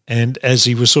Anderson? And as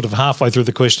he was sort of halfway through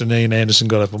the question, Ian Anderson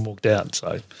got up and walked out.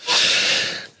 So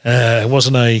it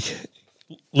wasn't a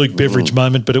Luke Beveridge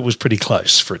moment, but it was pretty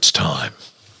close for its time.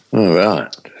 All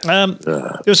right. There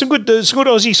were some good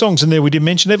Aussie songs in there we didn't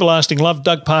mention. Everlasting Love,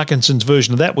 Doug Parkinson's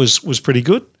version of that was pretty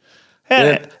good.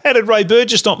 How did Ray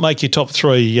Burgess not make your top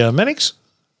three, Mannix?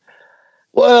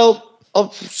 Well, I'm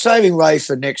saving Ray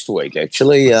for next week,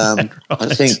 actually. I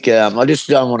think I just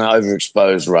don't want to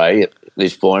overexpose Ray at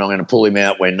this point. I'm going to pull him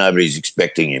out when nobody's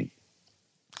expecting him.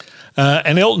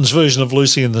 And Elton's version of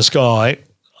Lucy in the Sky,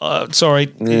 you're going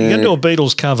to do a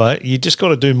Beatles cover. You just got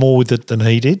to do more with it than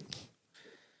he did.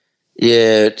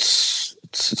 Yeah, it's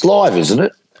live, isn't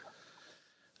it?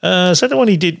 Is that the one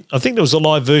he did? I think there was a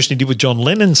live version he did with John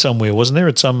Lennon somewhere, wasn't there,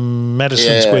 at some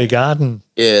Madison Square Garden?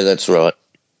 Yeah, that's right.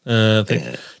 I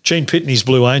think Gene Pitney's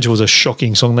Blue Angel was a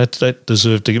shocking song. That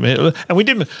deserved to get. And we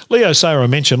did. Leo Sayer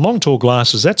mentioned Long Tall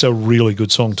Glasses. That's a really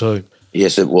good song too.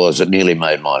 Yes, it was. It nearly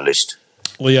made my list.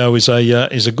 Leo is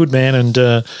a good man and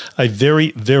a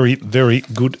very, very, very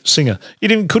good singer.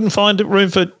 You couldn't find room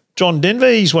for John Denver.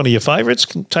 He's one of your favourites.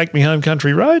 Take Me Home,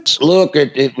 Country Roads. Look,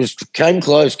 it came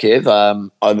close,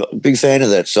 Kev. I'm a big fan of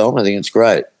that song. I think it's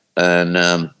great, and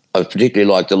I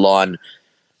particularly like the line.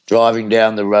 Driving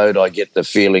down the road, I get the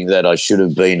feeling that I should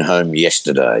have been home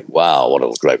yesterday. Wow, what a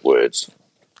great words.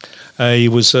 It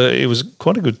was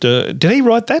quite a good. Did he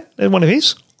write that? One of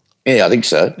his? Yeah, I think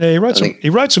so. Yeah, he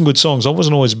wrote some good songs. I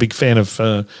wasn't always a big fan of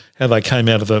how they came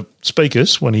out of the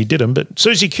speakers when he did them. But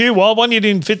Susie Q, wild one, you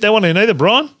didn't fit that one in either,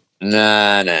 Brian?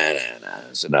 No.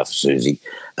 It's enough of Susie.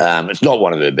 It's not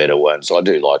one of her better ones. I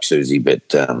do like Susie, but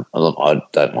I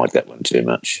don't like that one too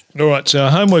much. All right, so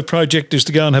our homework project is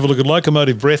to go and have a look at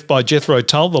Locomotive Breath by Jethro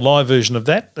Tull, the live version of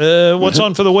that. What's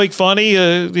on for the week, Finey?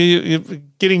 You're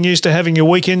getting used to having your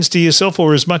weekends to yourself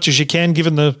or as much as you can,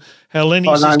 given how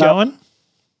Lenny's is going?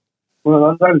 Well,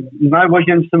 I don't know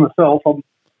weekends to myself.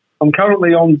 I'm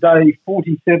currently on day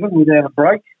 47 without a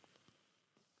break.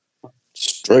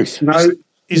 It's truth. No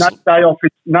day off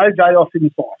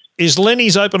in sight. Is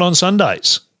Lenny's open on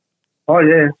Sundays? Oh,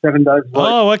 yeah, 7 days a week.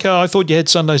 Oh, okay. I thought you had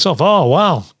Sundays off. Oh,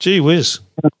 wow. Gee whiz.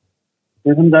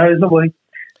 7 days a week.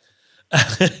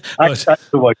 8 days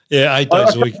a week. Yeah, 8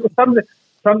 days a week.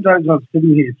 Sometimes I'm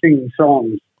sitting here singing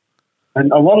songs,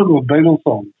 and a lot of them are Beatles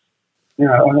songs. You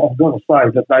know, I've got to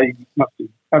say that they must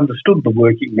have understood the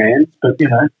working man, but, you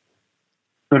know,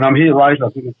 when I'm here later, I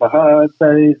think it's a hard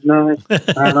day's night,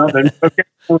 and I've been looking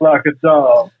like a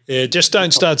dog. Yeah, just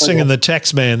don't start singing The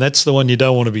Taxman. That's the one you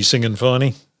don't want to be singing,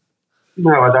 Finey.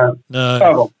 No, I don't. No.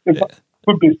 Oh, well, it's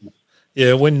good business.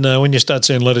 Yeah, when you start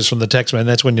seeing letters from the taxman,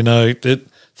 that's when you know that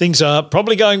things are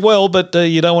probably going well, but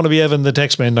you don't want to be having the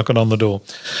taxman knocking on the door.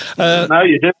 No,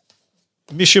 you do.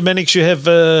 Mr. Mannix, you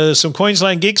have some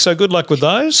Queensland gigs, so good luck with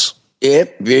those. Yeah,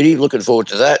 beauty. Looking forward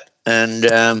to that. And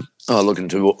looking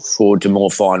forward to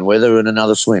more fine weather and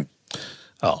another swim.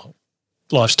 Oh,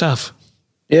 life's tough.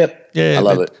 Yep. Yeah, I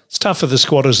love it. It's tough for the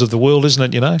squatters of the world, isn't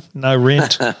it? You know, no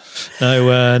rent,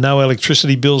 no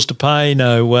electricity bills to pay,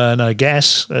 no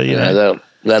gas.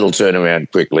 That'll turn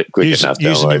around quick enough.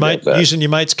 Using your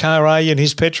mate's car, and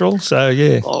his petrol. So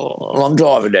yeah. Oh, well, I'm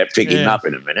driving that, picking him up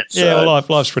in a minute. So. Yeah, well,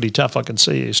 life's pretty tough. I can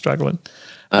see you struggling.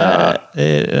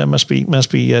 It must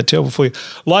be terrible for you.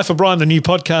 Life of Brian, the new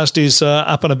podcast, is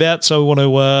up and about, so we want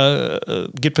to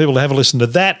get people to have a listen to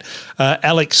that.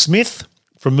 Alex Smith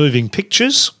from Moving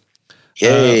Pictures.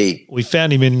 Yay. We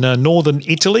found him in northern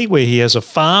Italy where he has a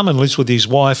farm and lives with his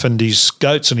wife and his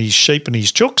goats and his sheep and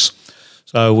his chooks.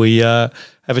 So we have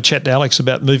a chat to Alex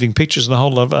about Moving Pictures and a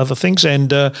whole lot of other things.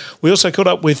 And we also caught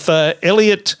up with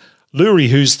Elliot Lurie,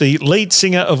 who's the lead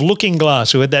singer of Looking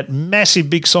Glass, who had that massive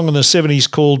big song in the 70s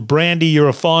called Brandy, You're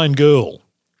a Fine Girl.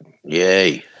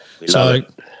 Yay. We love it.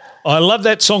 I love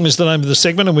that song is the name of the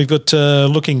segment, and we've got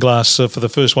Looking Glass for the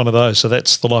first one of those. So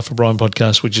that's the Life of Brian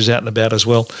podcast, which is out and about as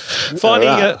well.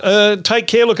 Finally, take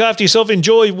care, look after yourself,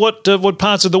 enjoy what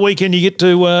parts of the weekend you get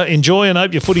to enjoy, and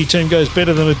hope your footy team goes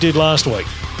better than it did last week.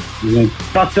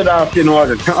 Busted ass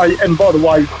United. And by the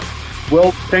way,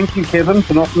 well, thank you, Kevin,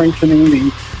 for not mentioning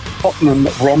the Tottenham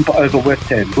romp over West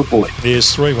Ham. Good boy.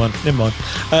 Yes, 3-1. Never mind.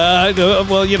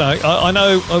 Well, you know, I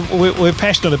know we're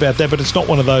passionate about that, but it's not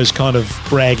one of those kind of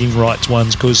bragging rights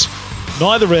ones because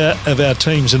neither of our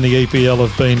teams in the EPL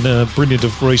have been brilliant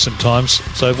of recent times.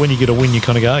 So when you get a win, you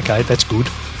kind of go, okay, that's good,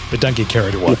 but don't get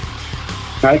carried away.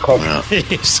 No problem.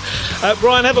 Yes.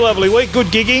 Brian, have a lovely week. Good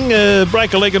gigging,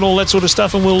 break a leg and all that sort of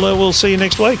stuff, and we'll see you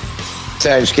next week.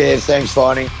 Thanks, Kev. Thanks,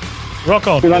 Finey. Rock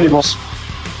on. Good on you, boss.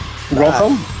 Rock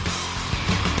on.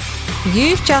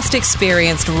 You've just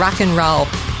experienced Rock and Roll.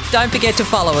 Don't forget to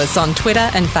follow us on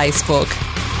Twitter and Facebook.